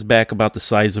hole in his back about the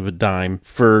size of a dime.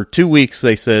 For 2 weeks,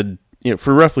 they said,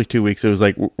 for roughly 2 weeks, it was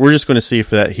like, we're just going to see if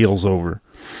that heals over.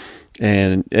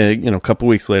 And, a couple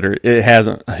weeks later, it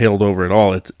hasn't healed over at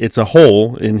all. It's a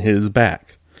hole in his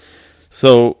back.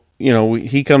 So,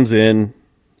 he comes in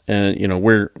and,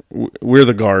 we're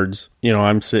the guards.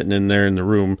 I'm sitting in there in the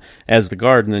room as the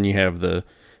guard, and then you have the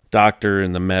doctor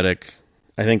and the medic.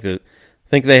 I think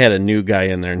they had a new guy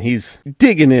in there, and he's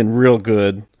digging in real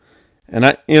good.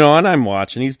 And I'm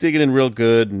watching. He's digging in real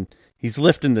good, and he's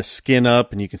lifting the skin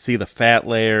up, and you can see the fat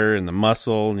layer and the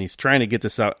muscle, and he's trying to get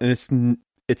this out, and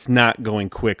it's not going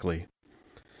quickly.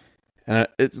 And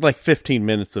it's like 15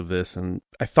 minutes of this, and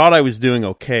I thought I was doing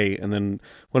okay, and then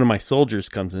one of my soldiers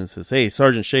comes in and says, "Hey,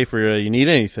 Sergeant Schaefer, you need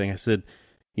anything?" I said,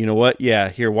 "You know what? Yeah,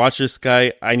 here, watch this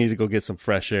guy. I need to go get some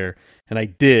fresh air." And I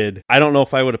did. I don't know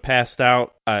if I would have passed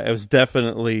out. I was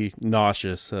definitely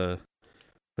nauseous.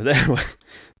 But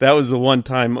that was the one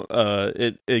time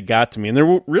it got to me, and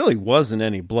there really wasn't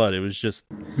any blood. It was just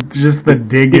the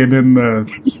digging in the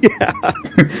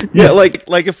yeah,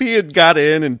 like if he had got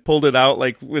in and pulled it out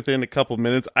like within a couple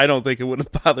minutes, I don't think it would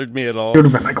have bothered me at all. It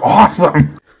would have been like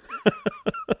awesome.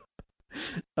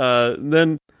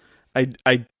 Then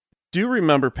I do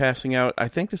remember passing out. I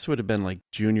think this would have been like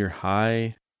junior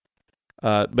high,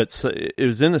 but it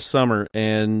was in the summer,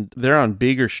 and they're on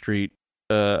Beager Street.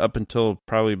 Up until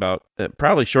probably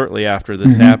shortly after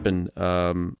this happened,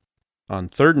 on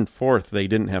 3rd and 4th, they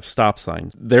didn't have stop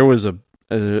signs. There was a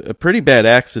pretty bad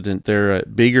accident there at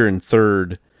Beager and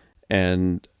 3rd,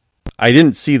 and I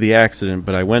didn't see the accident,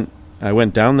 but I went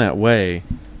down that way.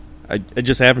 I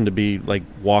just happened to be like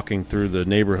walking through the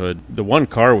neighborhood. The one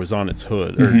car was on its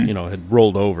hood, or had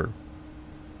rolled over,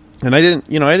 and I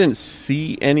didn't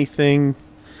see anything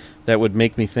that would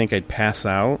make me think I'd pass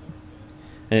out.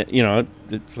 And,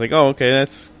 it's like, oh, okay,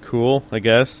 that's cool, I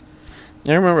guess.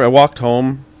 And I remember I walked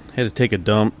home, had to take a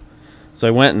dump. So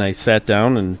I went and I sat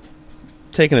down and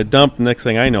taking a dump. Next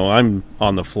thing I know, I'm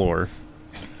on the floor.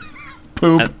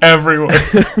 Poop everywhere.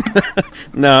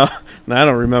 No, I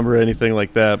don't remember anything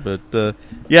like that. But,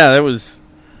 yeah, that was...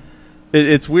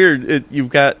 It's weird.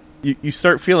 You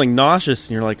start feeling nauseous,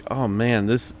 and you're like, oh, man,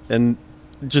 this... And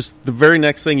just the very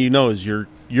next thing you know is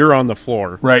you're on the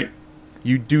floor. Right.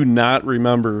 You do not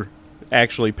remember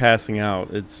actually passing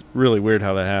out. It's really weird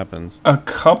how that happens. A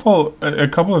couple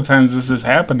of times this has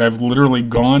happened. I've literally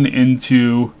gone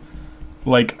into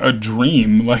like a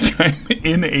dream, like I'm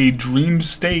in a dream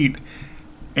state,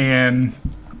 and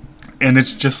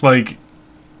it's just like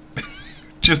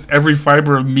just every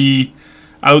fiber of me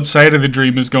outside of the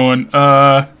dream is going,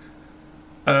 I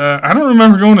don't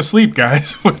remember going to sleep,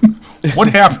 guys. What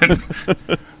happened?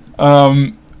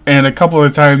 And a couple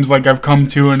of times, like, I've come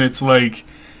to, and it's like,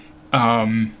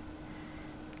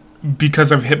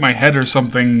 because I've hit my head or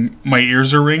something, my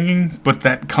ears are ringing, but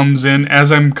that comes in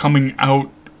as I'm coming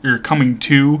out, or coming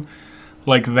to,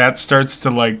 like, that starts to,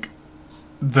 like,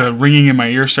 the ringing in my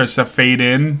ear starts to fade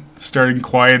in, starting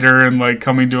quieter and, like,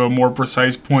 coming to a more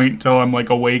precise point until I'm,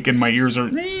 like, awake and my ears are...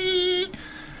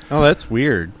 Oh, that's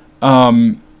weird.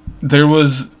 There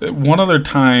was one other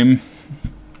time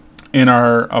in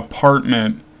our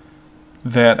apartment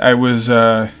that I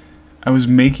was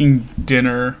making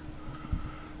dinner.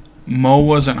 Mo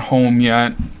wasn't home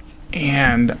yet,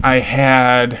 and I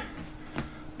had a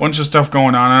bunch of stuff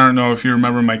going on. I don't know if you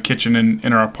remember my kitchen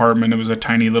in our apartment. It was a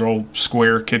tiny little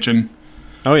square kitchen.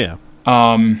 Oh, yeah.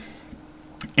 And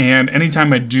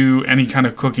anytime I do any kind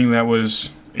of cooking that was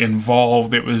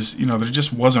involved, it was, there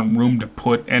just wasn't room to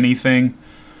put anything.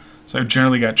 So I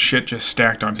generally got shit just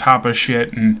stacked on top of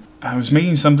shit, and I was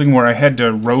making something where I had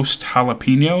to roast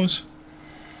jalapenos.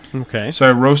 Okay. So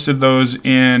I roasted those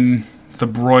in the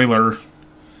broiler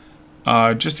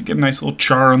just to get a nice little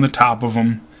char on the top of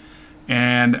them.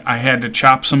 And I had to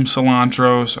chop some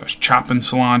cilantro, so I was chopping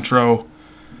cilantro.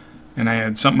 And I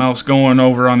had something else going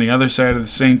over on the other side of the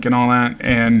sink and all that.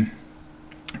 And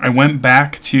I went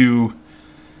back to...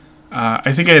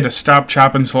 I think I had to stop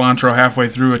chopping cilantro halfway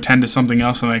through, attend to something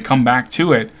else, and I come back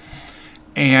to it.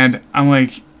 And I'm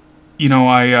like,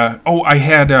 I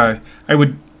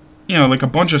would, like a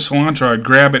bunch of cilantro, I'd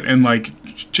grab it and like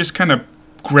just kind of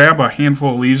grab a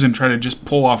handful of leaves and try to just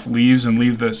pull off leaves and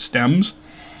leave the stems.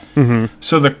 Mm-hmm.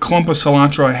 So the clump of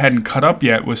cilantro I hadn't cut up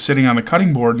yet was sitting on the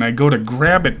cutting board, and I go to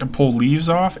grab it to pull leaves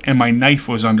off, and my knife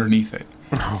was underneath it.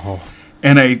 Oh.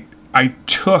 And I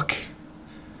took...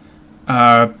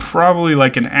 probably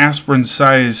like an aspirin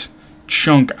size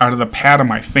chunk out of the pad of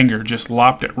my finger, just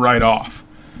lopped it right off.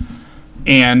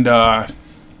 And, I'm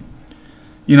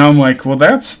like, well,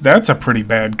 that's a pretty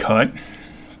bad cut.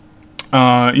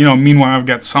 Meanwhile, I've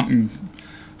got something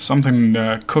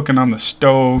cooking on the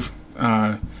stove.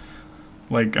 I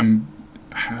wasn't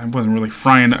really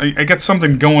frying. I got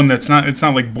something going it's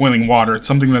not like boiling water. It's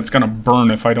something that's going to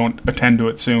burn if I don't attend to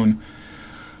it soon.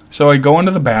 So I go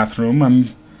into the bathroom.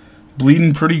 I'm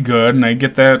bleeding pretty good, and I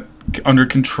get that under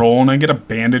control, and I get a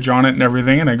bandage on it and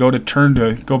everything, and I go to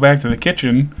go back to the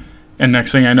kitchen, and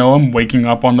next thing I know, I'm waking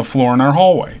up on the floor in our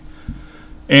hallway.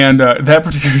 And that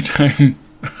particular time,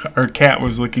 our cat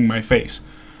was licking my face.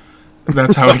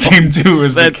 That's how it came to,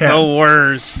 is the cat. That's the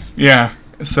worst. Yeah.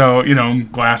 So,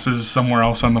 glasses somewhere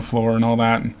else on the floor and all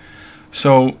that. And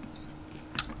so,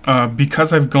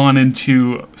 because I've gone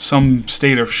into some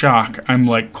state of shock, I'm,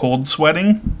 like, cold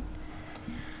sweating.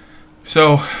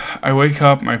 So, I wake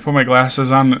up, and I put my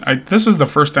glasses on. This is the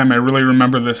first time I really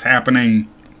remember this happening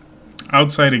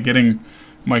outside of getting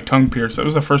my tongue pierced. That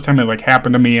was the first time it,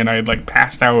 happened to me, and I had,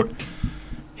 passed out,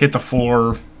 hit the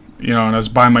floor, and I was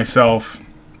by myself.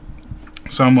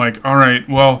 So, I'm like, all right,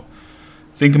 well,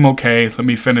 I think I'm okay. Let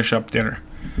me finish up dinner.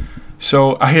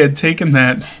 So, I had taken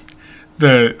the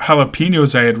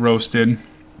jalapenos I had roasted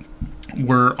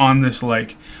were on this,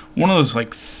 one of those,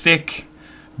 thick...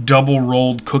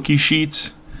 double-rolled cookie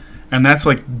sheets, and that's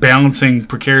balancing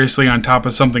precariously on top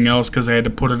of something else because I had to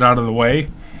put it out of the way.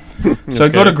 So okay. I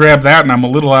go to grab that, and I'm a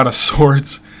little out of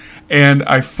sorts, and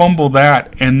I fumble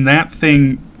that, and that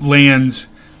thing lands.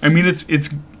 I mean,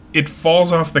 it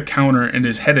falls off the counter and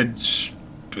is headed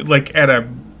at a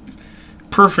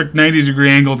perfect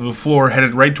 90-degree angle to the floor,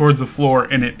 headed right towards the floor,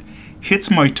 and it hits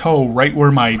my toe right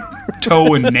where my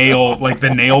toe and nail,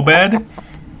 the nail bed,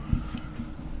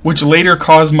 which later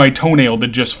caused my toenail to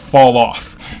just fall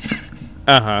off.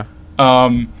 Uh-huh.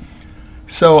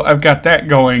 So I've got that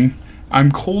going.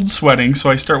 I'm cold sweating,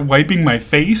 so I start wiping my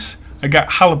face. I got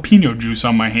jalapeno juice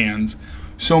on my hands.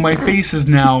 So my face is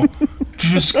now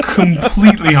just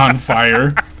completely on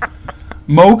fire.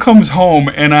 Mo comes home,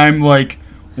 and I'm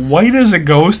white as a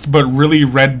ghost, but really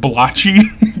red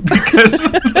blotchy because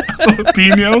of the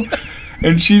jalapeno.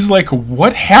 And she's like,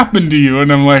 what happened to you?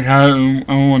 And I'm like, I don't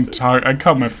want to talk. I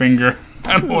cut my finger.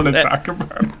 I don't want to talk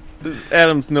about it.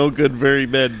 Adam's no good, very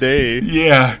bad day.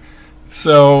 Yeah.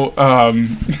 So,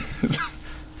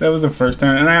 that was the first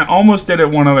time. And I almost did it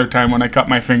one other time when I cut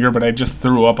my finger, but I just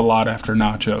threw up a lot after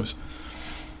nachos.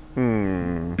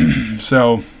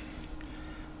 So,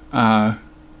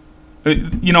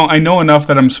 you know, I know enough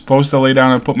that I'm supposed to lay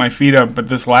down and put my feet up, but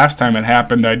this last time it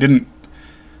happened, I didn't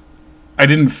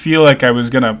feel like I was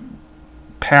gonna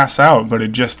pass out, but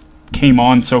it just came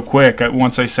on so quick.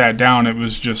 Once I sat down, it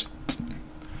was just,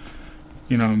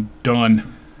 you know,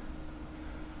 done.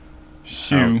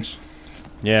 So, Ouch.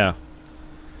 Yeah.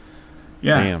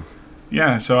 yeah, Damn.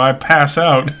 yeah. So I pass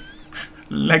out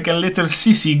like a little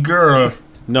sissy girl.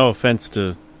 No offense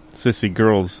to sissy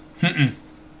girls.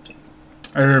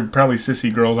 There are probably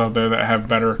sissy girls out there that have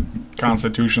better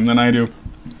constitution than I do.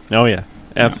 Oh, yeah.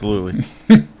 Absolutely.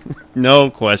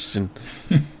 No question.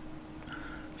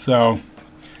 So,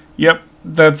 yep,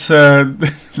 that's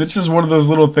that's just one of those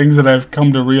little things that I've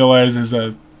come to realize is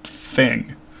a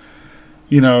thing.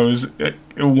 You know, it was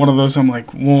one of those I'm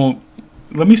like, well,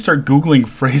 let me start Googling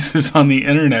phrases on the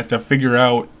internet to figure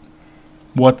out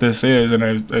what this is. And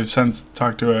I've since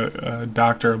talked to a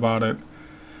doctor about it.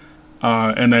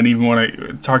 And then even when I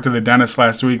talked to the dentist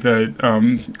last week, the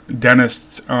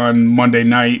dentist on Monday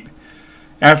night,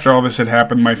 after all this had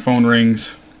happened, my phone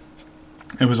rings.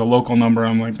 It was a local number.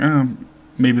 I'm like,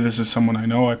 maybe this is someone I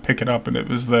know. I pick it up, and it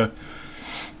was the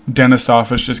dentist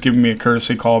office just giving me a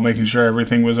courtesy call, making sure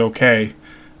everything was okay.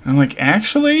 And I'm like,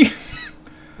 actually,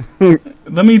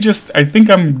 let me just, I think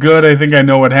I'm good. I think I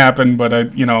know what happened, but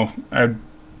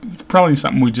it's probably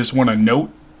something we just want to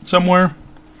note somewhere.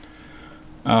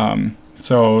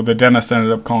 So the dentist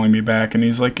ended up calling me back, and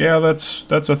he's like, yeah,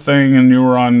 that's a thing, and you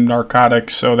were on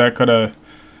narcotics, so that could have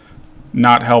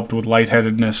not helped with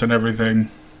lightheadedness and everything.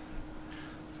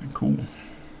 Cool.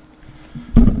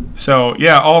 So,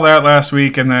 yeah, all that last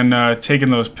week, and then taking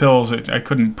those pills, I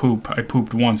couldn't poop. I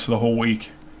pooped once the whole week.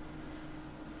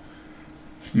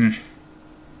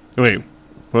 Wait,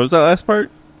 what was that last part?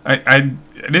 I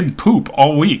didn't poop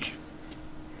all week.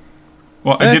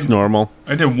 Well, That's normal.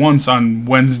 I did once on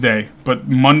Wednesday,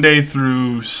 but Monday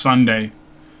through Sunday,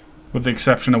 with the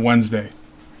exception of Wednesday.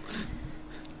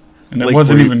 And it Like,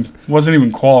 wasn't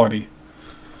even quality.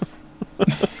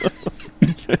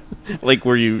 Like,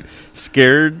 were you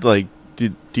scared? Like,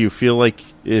 do you feel like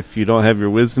if you don't have your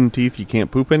wisdom teeth, you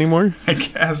can't poop anymore? I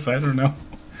guess, I don't know.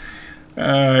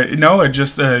 No, it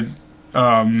just, I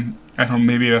don't know,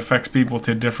 maybe it affects people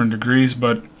to different degrees,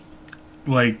 but,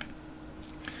 like,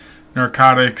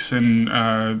 narcotics and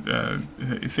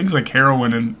things like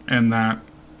heroin and that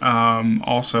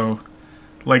also,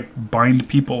 like, bind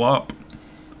people up.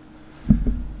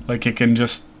 Like, it can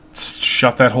just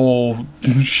shut the whole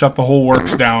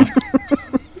works down.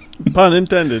 Pun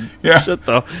intended. Yeah. Shut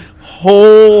the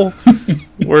whole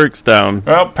works down.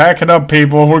 Well, pack it up,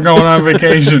 people. We're going on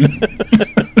vacation.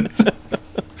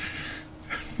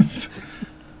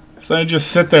 So I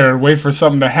just sit there and wait for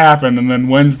something to happen, and then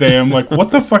Wednesday I'm like, what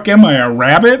the fuck am I, a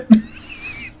rabbit?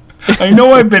 I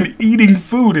know I've been eating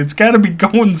food. It's got to be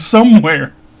going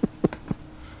somewhere.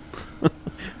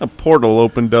 A portal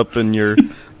opened up in your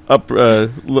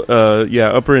upper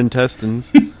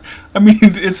intestines. I mean,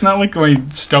 it's not like my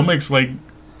stomach's like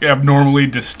abnormally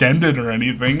distended or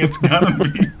anything. It's gotta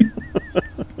be.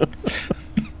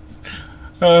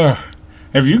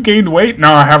 Have you gained weight?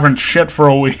 No, I haven't shit for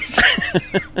a week.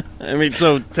 I mean,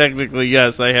 so technically,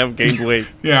 yes, I have gained weight.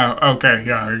 Yeah, okay,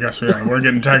 yeah, I guess we are. We're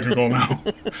getting technical now.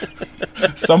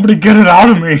 Somebody get it out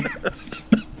of me.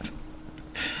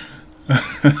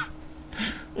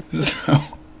 So,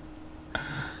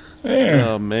 yeah.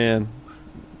 Oh, man.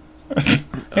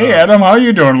 Hey, Adam, how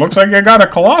you doing? Looks like you got a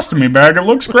colostomy bag. It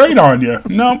looks great on you.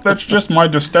 Nope, that's just my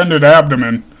distended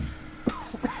abdomen.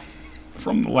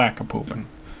 From the lack of pooping.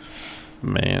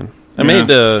 Man. I made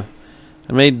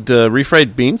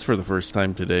refried beans for the first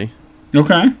time today.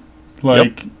 Okay.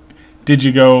 Like, Did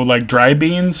you go, like, dry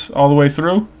beans all the way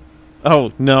through?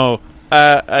 Oh, no.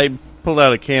 I pulled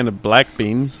out a can of black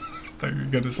beans. I thought you were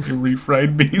going to say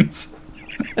refried beans.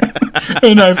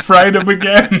 And I fried them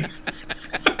again.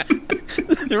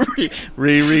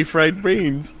 Refried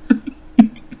beans.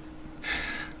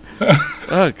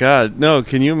 Oh, God. No,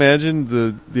 can you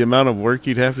imagine the amount of work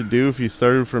you'd have to do if you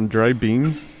started from dry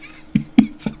beans?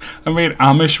 I made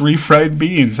Amish refried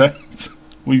beans.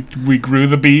 We grew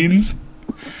the beans.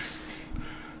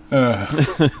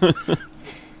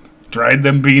 Dried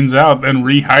them beans out, then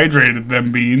rehydrated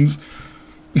them beans.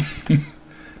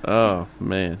 Oh,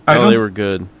 man. Oh, they were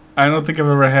good. I don't think I've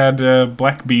ever had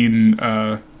black bean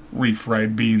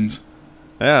refried beans.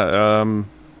 Yeah,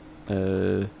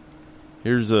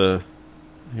 here's a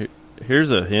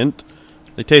hint.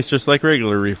 They taste just like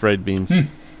regular refried beans.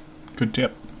 Good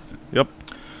tip. Yep.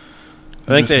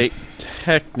 I think they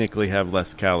technically have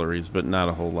less calories, but not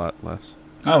a whole lot less.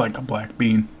 I like a black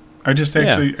bean. I just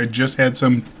had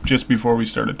some just before we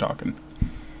started talking.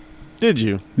 Did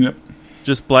you? Yep.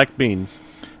 Just black beans.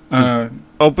 Just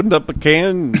opened up a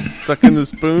can, stuck in the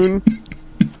spoon.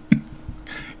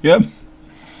 Yep.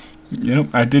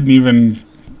 I didn't even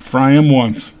fry them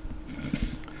once.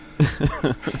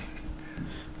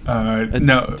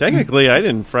 No. Technically, I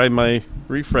didn't fry my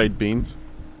refried beans.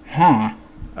 Huh.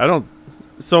 I don't.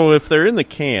 So if they're in the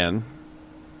can,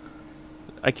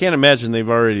 I can't imagine they've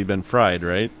already been fried,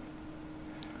 right?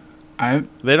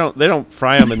 They don't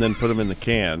fry them and then put them in the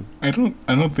can. I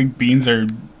don't think beans are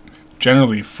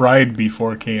generally fried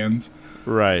before cans.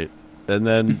 Right. And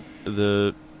then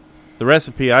the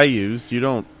recipe I used,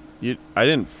 I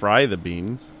didn't fry the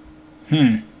beans.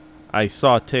 I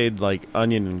sautéed like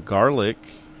onion and garlic,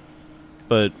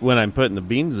 but when I'm putting the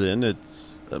beans in,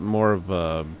 it's more of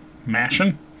a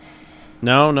mashing.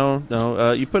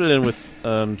 No. You put it in with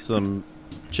some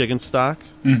chicken stock,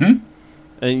 and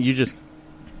you just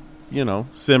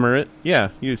simmer it. Yeah,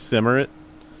 you simmer it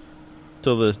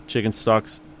till the chicken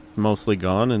stock's mostly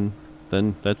gone, and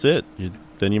then that's it.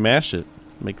 Then you mash it,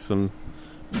 make some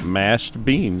mashed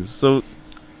beans. So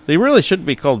they really shouldn't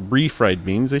be called refried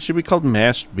beans. They should be called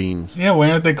mashed beans. Yeah, why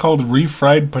aren't they called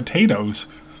refried potatoes?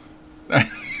 I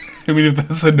mean, if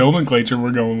that's the nomenclature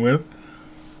we're going with,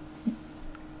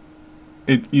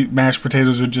 mashed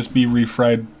potatoes would just be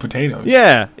refried potatoes.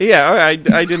 Yeah. I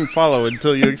didn't follow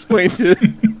until you explained it.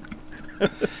 I'm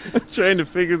trying to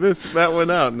figure that one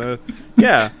out.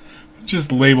 Yeah.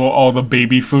 Just label all the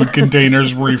baby food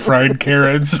containers refried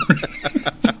carrots.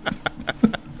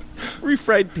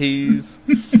 Refried peas.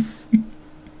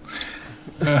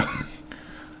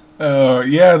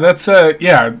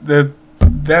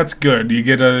 That's good.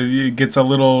 It gets a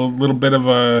little bit of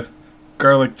a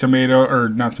garlic tomato, or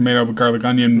not tomato, but garlic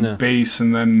onion base,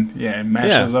 and then it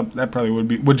mashes up. That probably would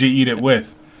be. What'd you eat it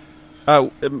with?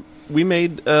 We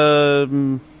made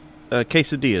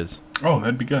quesadillas. Oh,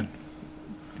 that'd be good.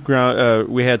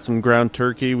 We had some ground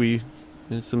turkey. We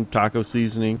had some taco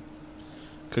seasoning.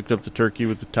 Cooked up the turkey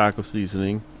with the taco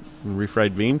seasoning, and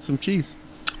refried beans, some cheese.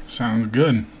 Sounds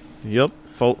good. Yep.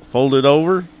 Fold it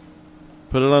over,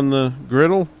 put it on the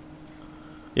griddle.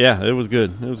 Yeah, it was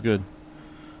good.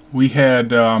 We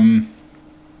had I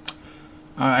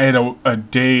had a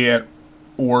day at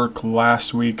work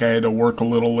last week. I had to work a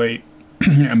little late,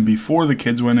 and before the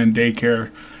kids went in daycare,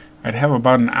 I'd have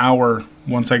about an hour.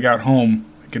 Once I got home,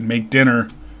 I could make dinner,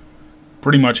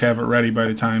 pretty much have it ready by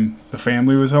the time the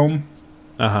family was home.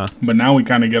 But now we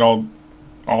kind of get all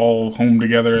home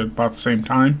together at about the same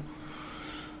time.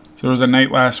 So there was a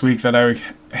night last week that I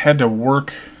had to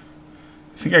work.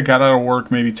 I think I got out of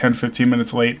work maybe 10, 15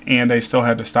 minutes late, and I still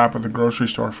had to stop at the grocery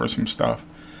store for some stuff.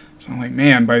 So I'm like,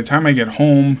 man, by the time I get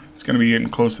home, it's going to be getting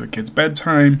close to the kids'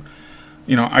 bedtime.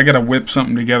 I got to whip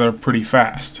something together pretty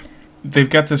fast. They've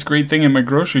got this great thing in my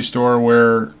grocery store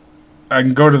where I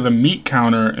can go to the meat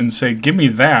counter and say, give me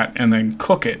that, and then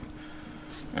cook it.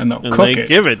 And they'll cook it.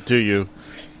 Give it to you.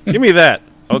 Give me that.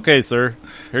 Okay, sir.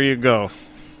 Here you go.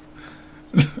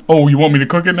 Oh, you want me to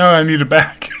cook it now? I need it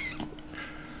back.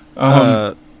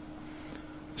 So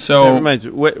that reminds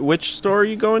me. Which store are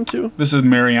you going to? This is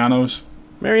Mariano's.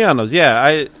 Mariano's,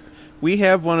 yeah. We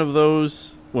have one of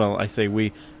those. Well, I say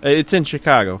we. It's in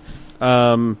Chicago.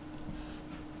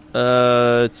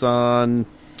 It's on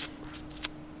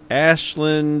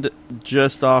Ashland,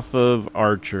 just off of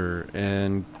Archer,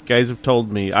 and guys have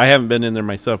told me, I haven't been in there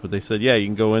myself, but they said, yeah, you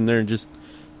can go in there and just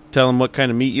tell them what kind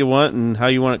of meat you want and how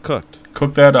you want it cooked.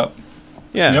 Cook that up.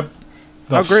 Yeah. Yep.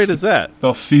 How great is that?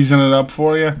 They'll season it up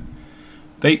for you.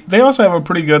 They also have a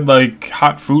pretty good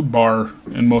hot food bar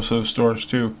in most of the stores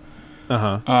too.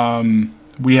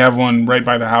 We have one right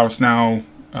by the house now.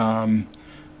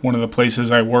 One of the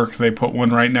places I work, they put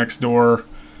one right next door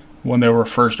when they were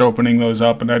first opening those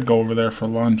up, and I'd go over there for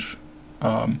lunch.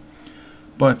 So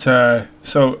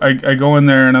I go in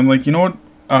there and I'm like, you know what?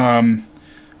 I'm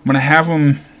gonna have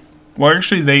them. Well,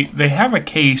 actually, they have a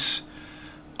case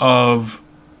of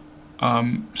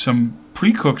some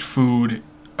pre-cooked food.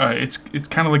 It's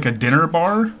kind of like a dinner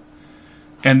bar,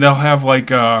 and they'll have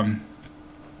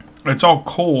it's all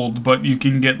cold, but you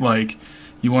can get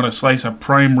you want a slice of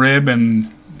prime rib,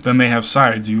 and then they have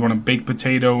sides. You want a baked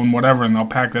potato and whatever, and they'll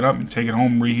pack that up and take it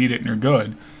home, reheat it, and you're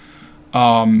good.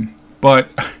 But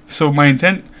so my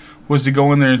intent was to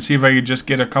go in there and see if I could just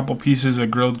get a couple pieces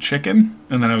of grilled chicken,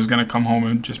 and then I was going to come home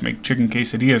and just make chicken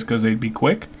quesadillas because they'd be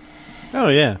quick. Oh,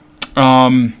 yeah.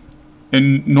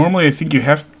 And normally I think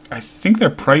they're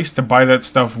priced to buy that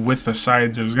stuff with the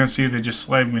sides. I was going to see if they just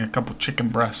slide me a couple chicken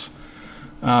breasts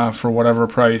for whatever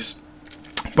price.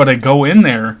 But I go in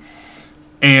there,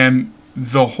 and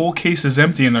the whole case is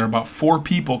empty and there are about 4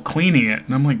 people cleaning it.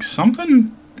 And I'm like,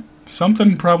 something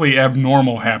probably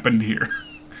abnormal happened here.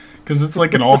 Because it's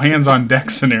like an all-hands-on-deck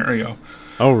scenario.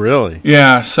 Oh, really?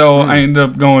 Yeah, so I ended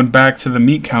up going back to the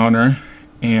meat counter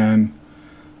and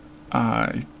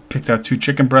picked out 2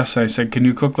 chicken breasts. I said, can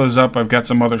you cook those up? I've got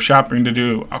some other shopping to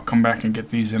do. I'll come back and get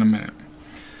these in a minute.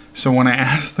 So when I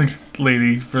asked the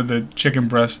lady for the chicken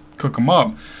breast, cook them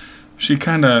up, she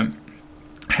kind of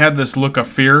had this look of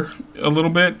fear a little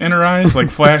bit in her eyes, like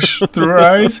flash through her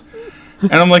eyes.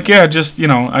 And I'm like, yeah, just,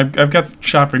 I've got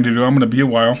shopping to do. I'm going to be a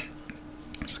while.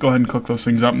 Just go ahead and cook those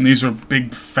things up. And these are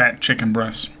big, fat chicken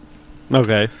breasts.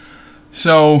 Okay.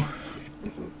 So,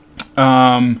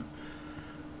 I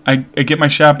get my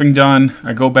shopping done.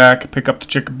 I go back, pick up the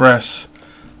chicken breasts,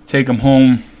 take them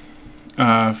home.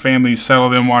 Family's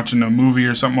settled in watching a movie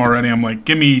or something already. I'm like,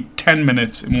 give me 10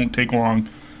 minutes. It won't take long.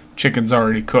 Chicken's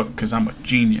already cooked because I'm a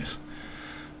genius.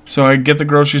 So I get the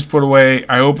groceries put away.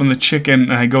 I open the chicken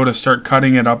and I go to start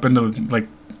cutting it up into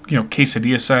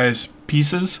quesadilla size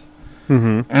pieces.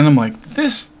 Mm-hmm. And I'm like,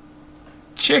 this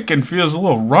chicken feels a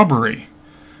little rubbery.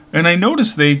 And I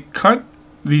noticed they cut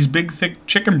these big, thick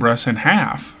chicken breasts in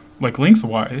half, like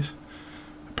lengthwise,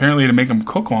 apparently to make them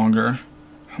cook longer.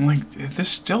 I'm like, this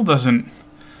still doesn't...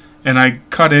 And I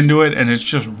cut into it, and it's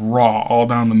just raw all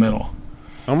down the middle.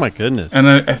 Oh, my goodness. And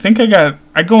I think I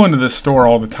go into this store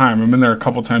all the time. I'm in there a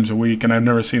couple times a week, and I've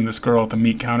never seen this girl at the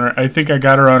meat counter. I think I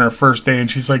got her on her first day, and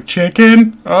she's like,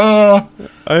 chicken? I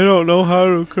don't know how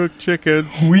to cook chicken.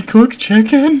 We cook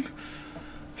chicken?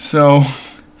 So,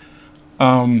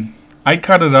 I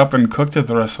cut it up and cooked it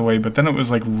the rest of the way, but then it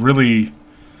was like really...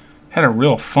 had a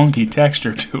real funky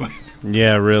texture to it.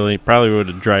 Yeah, really. Probably would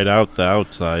have dried out the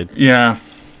outside. Yeah.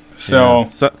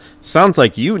 So sounds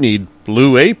like you need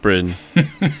Blue Apron.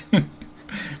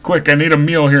 Quick, I need a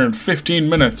meal here in 15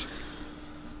 minutes.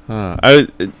 I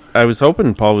was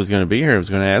hoping Paul was going to be here. I was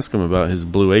going to ask him about his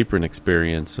Blue Apron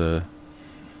experience. I've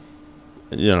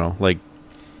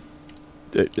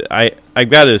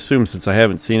got to assume, since I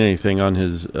haven't seen anything on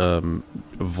his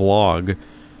vlog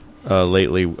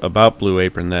lately about Blue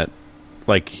Apron, that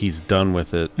he's done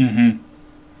with it. Mm-hmm.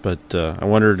 But I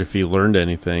wondered if he learned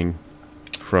anything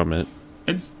from it.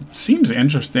 It seems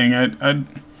interesting. The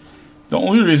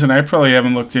only reason I probably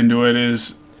haven't looked into it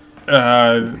is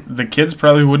the kids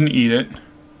probably wouldn't eat it.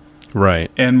 Right.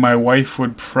 And my wife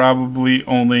would probably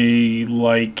only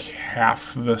like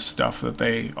half the stuff that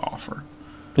they offer.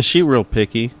 Is she real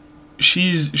picky?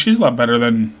 She's a lot better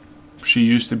than she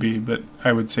used to be, but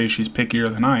I would say she's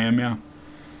pickier than I am, yeah.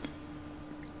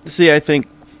 See, I think...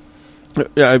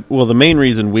 the main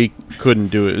reason we couldn't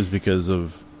do it is because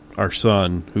of our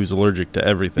son, who's allergic to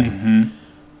everything.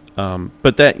 Mm-hmm.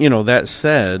 But that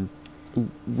said,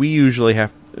 we usually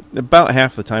have... About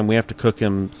half the time, we have to cook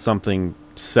him something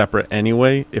separate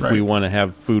anyway, if we want to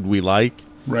have food we like.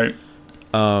 Right.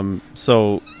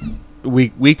 So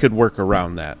we could work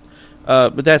around that.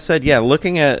 But that said, yeah,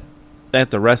 looking at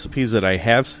the recipes that I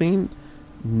have seen,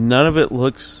 none of it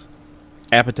looks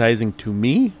appetizing to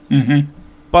me. Mm-hmm.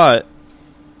 But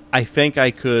I think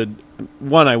I could...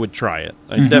 One, I would try it.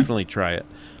 I'd definitely try it.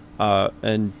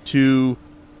 And two,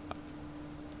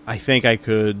 I think I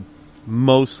could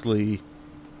mostly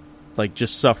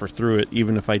just suffer through it,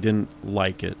 even if I didn't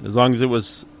like it, as long as it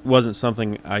wasn't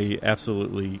something I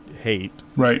absolutely hate.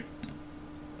 Right.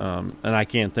 And I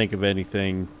can't think of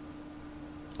anything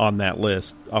on that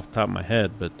list off the top of my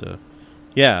head, but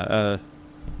I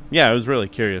was really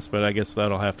curious, but I guess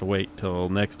that'll have to wait till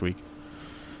next week.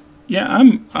 Yeah,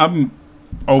 I'm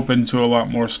open to a lot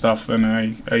more stuff than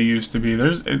I used to be.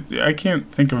 I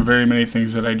can't think of very many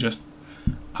things that I just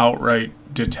outright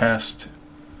detest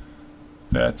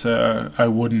that I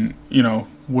wouldn't,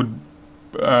 would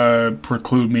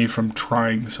preclude me from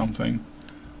trying something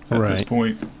at this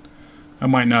point. I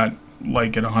might not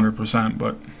like it 100%,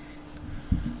 but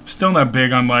still not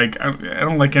big on I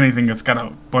don't like anything that's got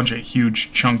a bunch of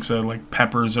huge chunks of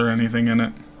peppers or anything in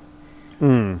it.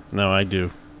 No, I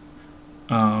do.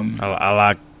 I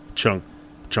like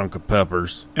chunk of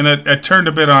peppers. And I turned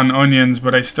a bit on onions,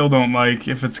 but I still don't like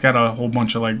if it's got a whole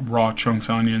bunch of raw chunks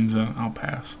of onions. I'll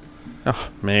pass.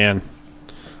 Oh man,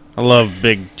 I love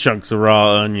big chunks of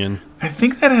raw onion. I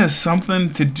think that has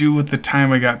something to do with the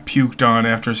time I got puked on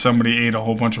after somebody ate a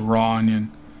whole bunch of raw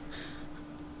onion.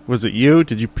 Was it you?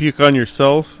 Did you puke on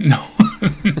yourself? No.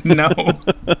 No.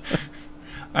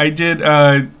 I did,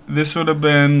 this would have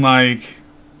been I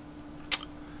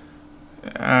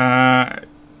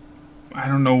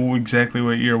don't know exactly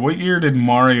what year. What year did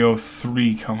Mario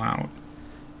 3 come out?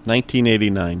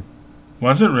 1989.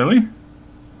 Was it really?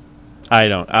 I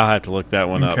don't. I'll have to look that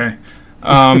one up. Okay.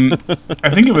 I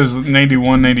think it was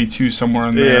 91, 92, somewhere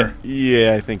in there.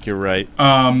 Yeah, I think you're right.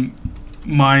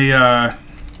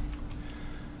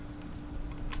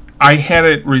 I had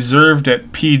it reserved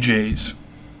at PJ's.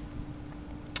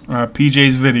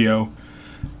 PJ's Video.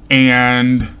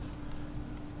 And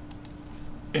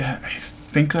I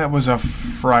think that was a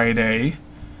Friday.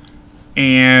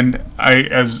 And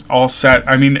I was all set.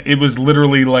 I mean, it was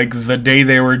literally like the day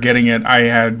they were getting it, I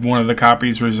had one of the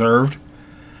copies reserved.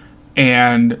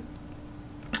 And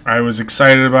I was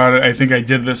excited about it. I think I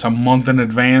did this a month in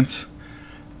advance.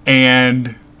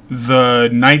 And the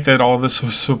night that all this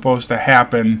was supposed to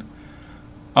happen,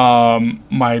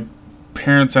 my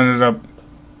parents ended up,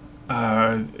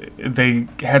 they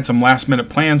had some last minute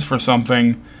plans for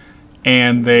something,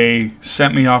 and they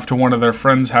sent me off to one of their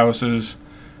friends' houses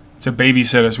to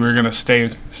babysit us. We were going to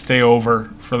stay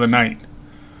over for the night.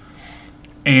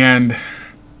 And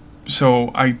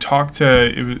so I talked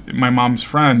to my mom's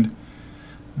friend.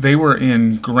 They were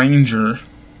in Granger.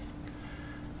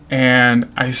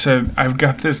 And I said, I've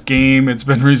got this game. It's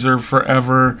been reserved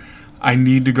forever. I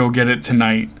need to go get it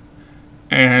tonight.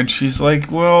 And she's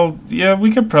like, well, yeah,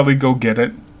 we could probably go get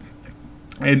it.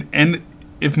 And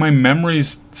if my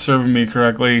memory's serving me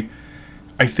correctly,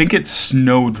 I think it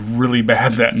snowed really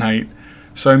bad that night.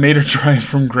 So I made her drive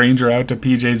from Granger out to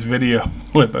PJ's Video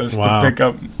with us to pick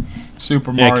up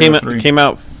Super Mario 3. It came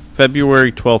out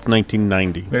February 12th,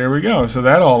 1990. There we go. So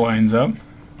that all lines up.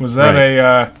 Was that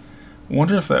I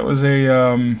wonder if that was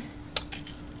a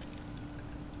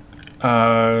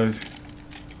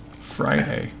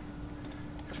Friday.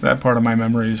 If that part of my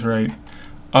memory is right.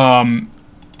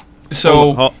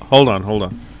 So hold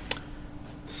on.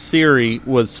 Siri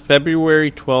was February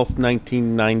 12th,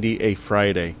 1990, a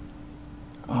Friday.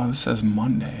 Oh, this says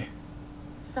Monday.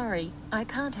 Sorry, I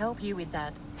can't help you with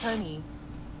that, Tony.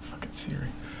 Fucking Siri.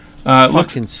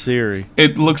 Siri.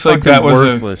 It looks like that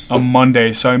was a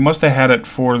Monday, so I must have had it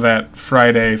for that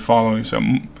Friday following. So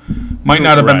might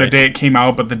not have been the day it came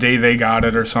out, but the day they got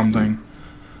it or something.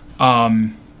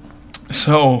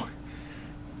 So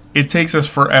it takes us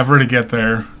forever to get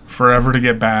there, forever to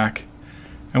get back.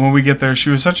 And when we get there, she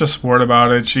was such a sport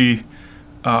about it. She,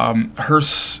 her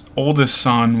oldest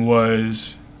son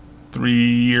was 3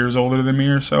 years older than me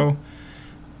or so.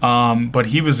 But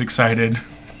he was excited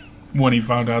when he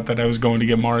found out that I was going to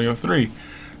get Mario 3.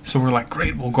 So we're like,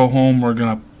 great, we'll go home. We're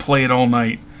going to play it all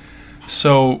night.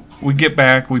 So we get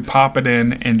back, we pop it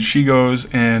in, and she goes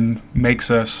and makes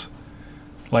us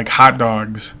like hot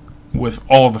dogs with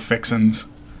all the fixins.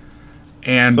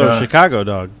 And Chicago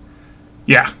dog.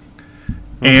 Yeah.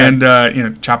 Okay.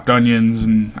 And, chopped onions,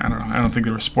 and I don't know. I don't think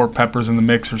there were sport peppers in the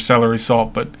mix or celery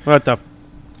salt, but what the?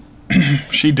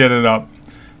 She did it up.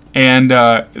 And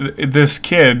this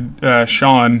kid,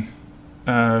 Sean,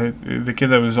 the kid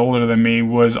that was older than me,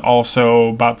 was also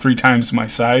about 3 times my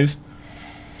size.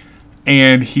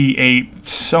 And he ate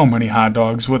so many hot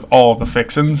dogs with all the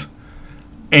fixins.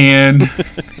 And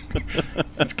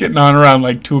it's getting on around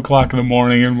like 2 o'clock in the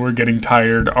morning, and we're getting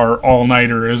tired. Our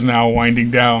all-nighter is now winding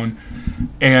down.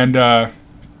 And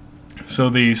so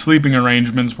the sleeping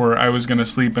arrangements were I was going to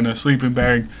sleep in a sleeping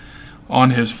bag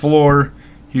on his floor.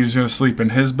 He was going to sleep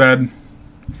in his bed.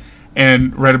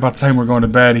 And right about the time we're going to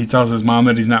bed, he tells his mom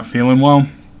that he's not feeling well.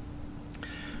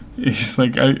 He's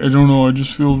like, I don't know, I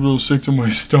just feel real sick to my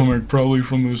stomach, probably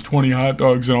from those 20 hot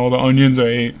dogs and all the onions I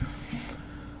ate.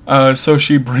 So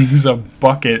she brings a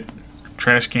bucket,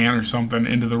 trash can or something,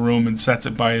 into the room and sets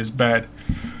it by his bed.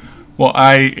 Well,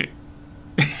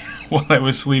 while I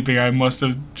was sleeping, I must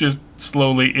have just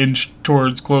slowly inched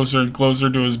towards closer and closer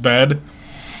to his bed.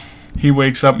 He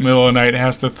wakes up middle of the night,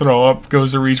 has to throw up,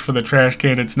 goes to reach for the trash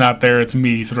can, it's not there, it's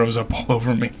me, he throws up all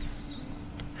over me.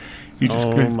 He just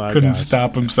couldn't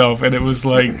stop himself, and it was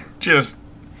like, just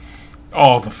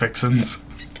all the fixins.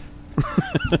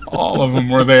 All of them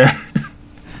were there.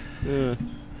 Yeah.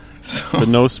 But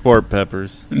no sport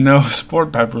peppers. No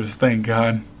sport peppers, thank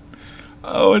God.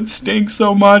 Oh, it stinks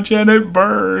so much, and it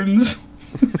burns.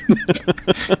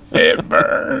 It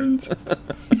burns.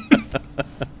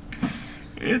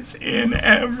 It's in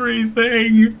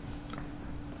everything.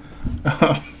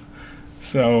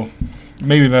 So,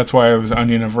 maybe that's why I was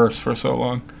onion averse for so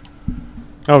long.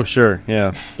 Oh, sure.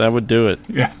 Yeah, that would do it.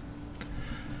 Yeah.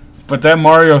 But that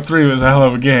Mario 3 was a hell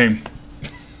of a game.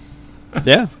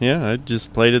 Yeah, I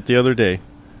just played it the other day.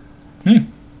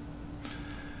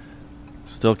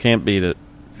 Still can't beat it.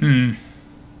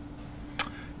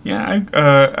 Yeah,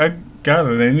 I got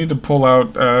it. I need to pull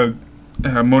out.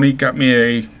 Monique got me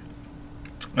a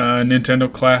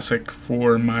Nintendo Classic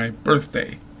for my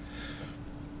birthday,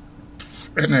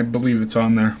 and I believe it's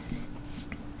on there.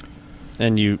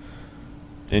 And you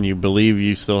and you believe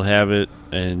you still have it,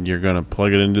 and you're going to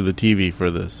plug it into the TV for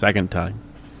the second time?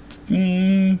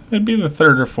 It'd be the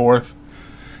third or fourth.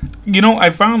 I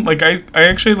found, I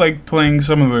actually like playing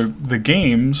some of the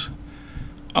games,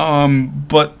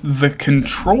 but the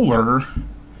controller,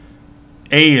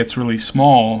 A, it's really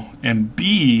small, and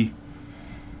B,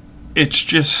 it's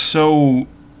just so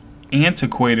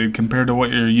antiquated compared to what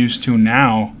you're used to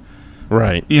now.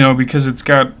 Right. Because it's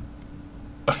got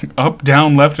up,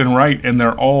 down, left, and right, and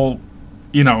they're all,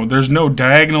 there's no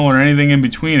diagonal or anything in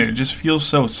between. It just feels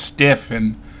so stiff,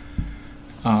 and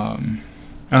I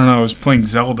don't know, I was playing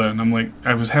Zelda, and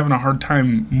I was having a hard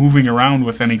time moving around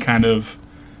with any kind of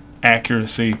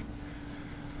accuracy.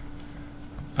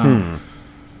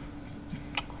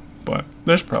 But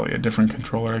there's probably a different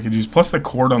controller I could use. Plus, the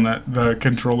cord on the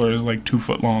controller is 2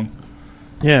 foot long.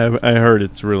 Yeah, I heard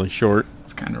it's really short.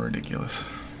 It's kind of ridiculous.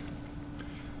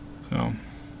 So,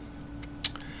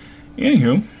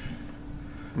 anywho,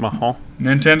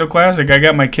 Nintendo Classic. I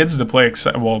got my kids to play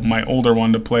my older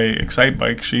one to play Excite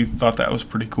Bike. She thought that was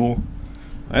pretty cool.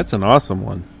 That's an awesome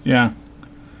one. Yeah,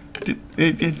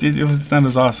 it was not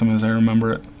as awesome as I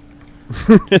remember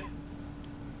it.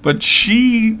 But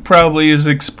she probably is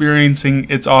experiencing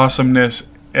its awesomeness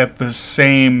at the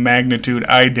same magnitude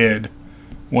I did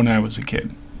when I was a kid.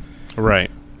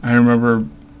 Right. I remember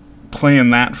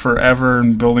playing that forever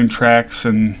and building tracks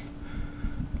and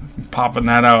popping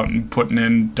that out and putting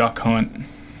in Duck Hunt.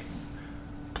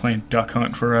 Playing Duck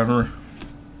Hunt forever.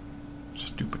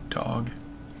 Stupid dog.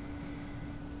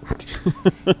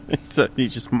 So he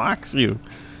just mocks you.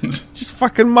 Just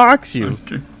fucking mocks you.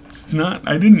 It's not.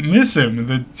 I didn't miss him.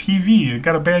 The TV. It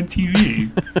got a bad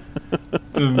TV.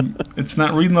 It's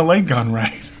not reading the light gun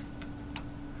right.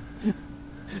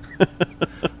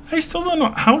 I still don't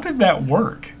know. How did that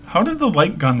work? How did the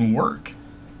light gun work?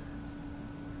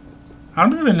 How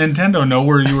did the Nintendo know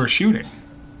where you were shooting?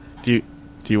 Do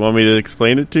you want me to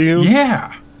explain it to you?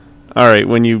 Yeah. All right.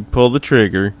 When you pull the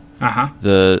trigger,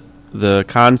 the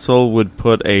console would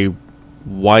put a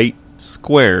white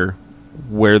square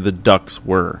where the ducks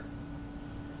were,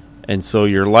 and so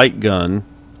your light gun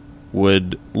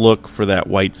would look for that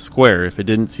white square. If it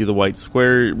didn't see the white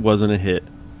square, it wasn't a hit.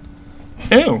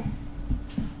 Ew.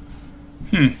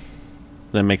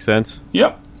 That make sense?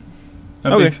 Yep.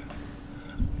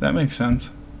 That makes sense.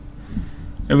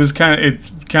 It's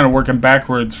kind of working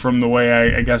backwards from the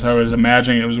way I guess I was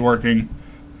imagining it was working,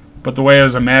 but the way I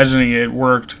was imagining it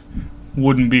worked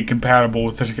wouldn't be compatible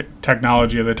with the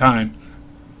technology of the time.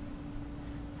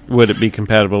 Would it be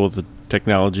compatible with the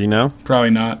technology now? Probably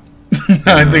not.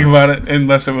 I think about it,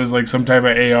 unless it was some type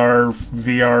of AR,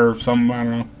 VR, something, I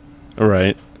don't know. All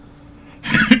right.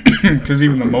 Because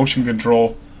even the motion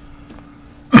control,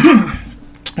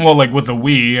 well, with the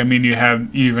Wii, I mean, you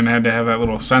even had to have that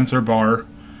little sensor bar.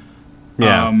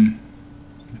 Yeah.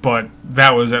 But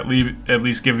that was at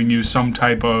least giving you some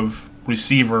type of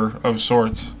receiver of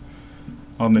sorts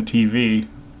on the TV.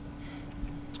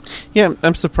 Yeah,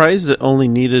 I'm surprised it only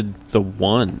needed the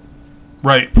one.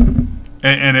 Right.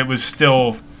 And it was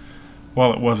still,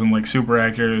 well, it wasn't super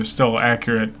accurate, it was still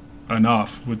accurate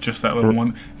enough with just that little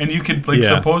one. And you could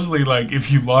supposedly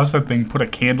if you lost that thing, put a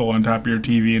candle on top of your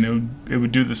TV and it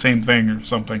would do the same thing or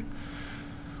something.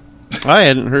 I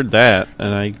hadn't heard that,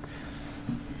 and I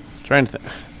trying to think.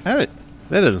 That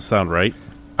doesn't sound right.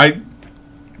 I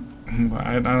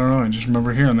don't know. I just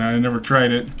remember hearing that. I never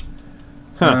tried it.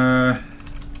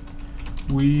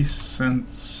 Wii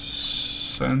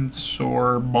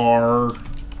sensor bar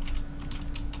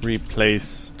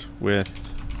replaced with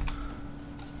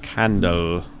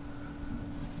candle.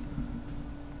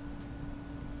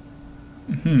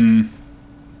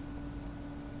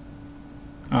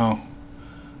 Oh.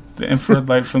 The infrared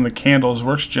light from the candles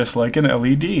works just like an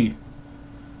LED.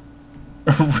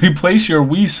 Replace your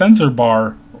Wii sensor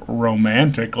bar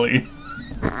romantically.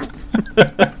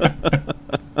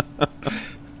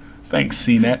 Thanks,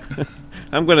 CNET.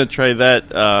 I'm going to try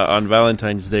that on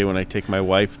Valentine's Day when I take my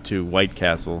wife to White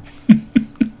Castle.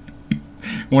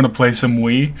 Want to play some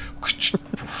Wii?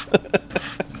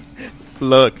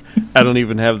 Look, I don't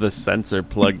even have the sensor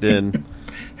plugged in.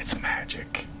 It's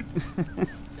magic.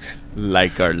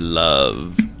 Like our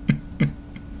love.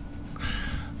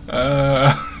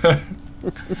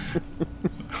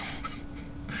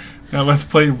 Now let's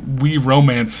play Wii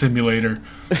Romance Simulator.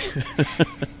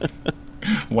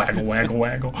 Waggle, waggle,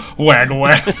 waggle. Waggle,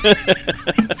 waggle.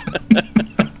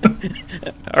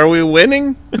 Are we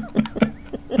winning?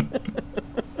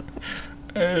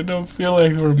 I don't feel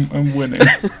like I'm winning.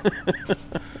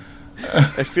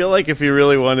 I feel like if you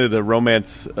really wanted a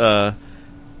romance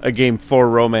a game for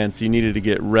romance, you needed to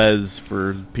get res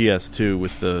for PS2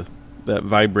 with that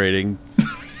vibrating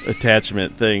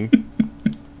attachment thing.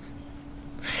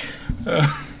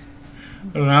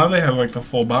 Now they have like the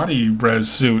full body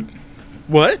res suit.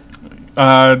 What?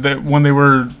 When they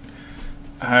were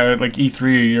like E3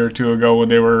 a year or two ago, when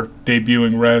they were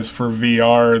debuting res for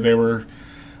VR, they were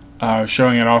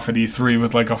showing it off at E3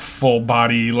 with like a full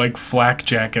body like flak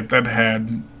jacket that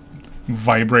had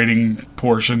vibrating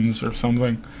portions or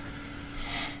something.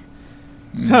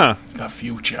 Huh. The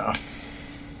future.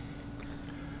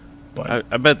 But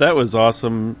I bet that was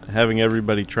awesome having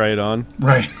everybody try it on.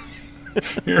 right.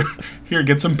 Here,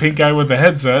 get some pink eye with the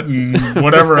headset and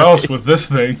whatever else with this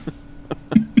thing.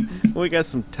 We got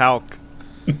some talc.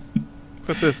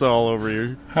 Put this all over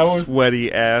your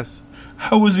sweaty ass.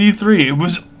 How was E3? It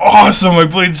was awesome. I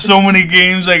played so many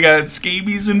games. I got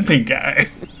scabies and pink eye.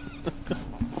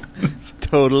 It's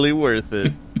totally worth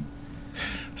it.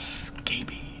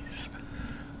 Scabies.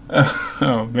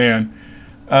 Oh, man.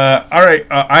 All right.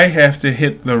 I have to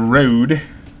hit the road.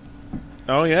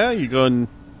 Oh, yeah? You going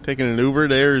taking an Uber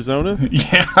to Arizona?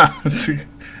 Yeah.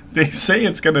 They say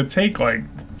it's going to take like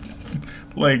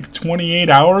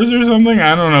 28 hours or something.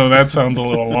 I don't know. That sounds a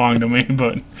little long to me,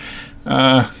 but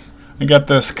I got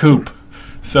this coupe,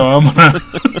 so I'm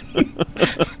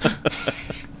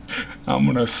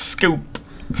gonna scoop.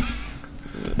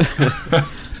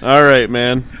 All right,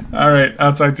 man. All right,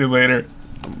 I'll talk to you later.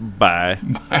 Bye.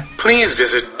 Bye. Please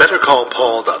visit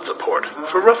bettercallpaul.support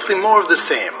for roughly more of the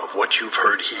same of what you've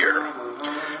heard here.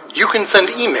 You can send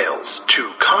emails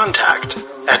to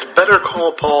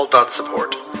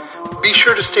contact@bettercallpaul.support. Be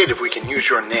sure to state if we can use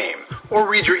your name or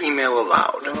read your email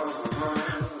aloud.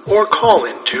 Or call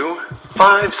into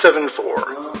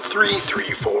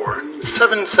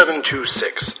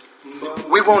 574-334-7726.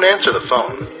 We won't answer the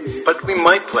phone, but we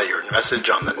might play your message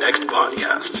on the next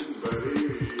podcast.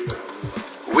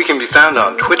 We can be found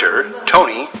on Twitter,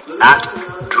 Tony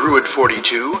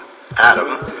 @Druid42,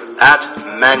 Adam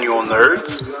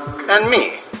 @ManualNerds, and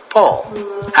me, Paul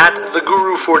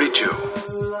 @TheGuru42.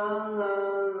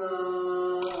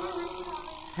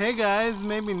 Hey guys,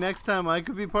 maybe next time I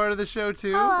could be part of the show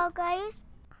too? Hello guys.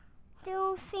 Do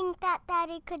you think that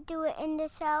Daddy could do it in the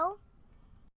show?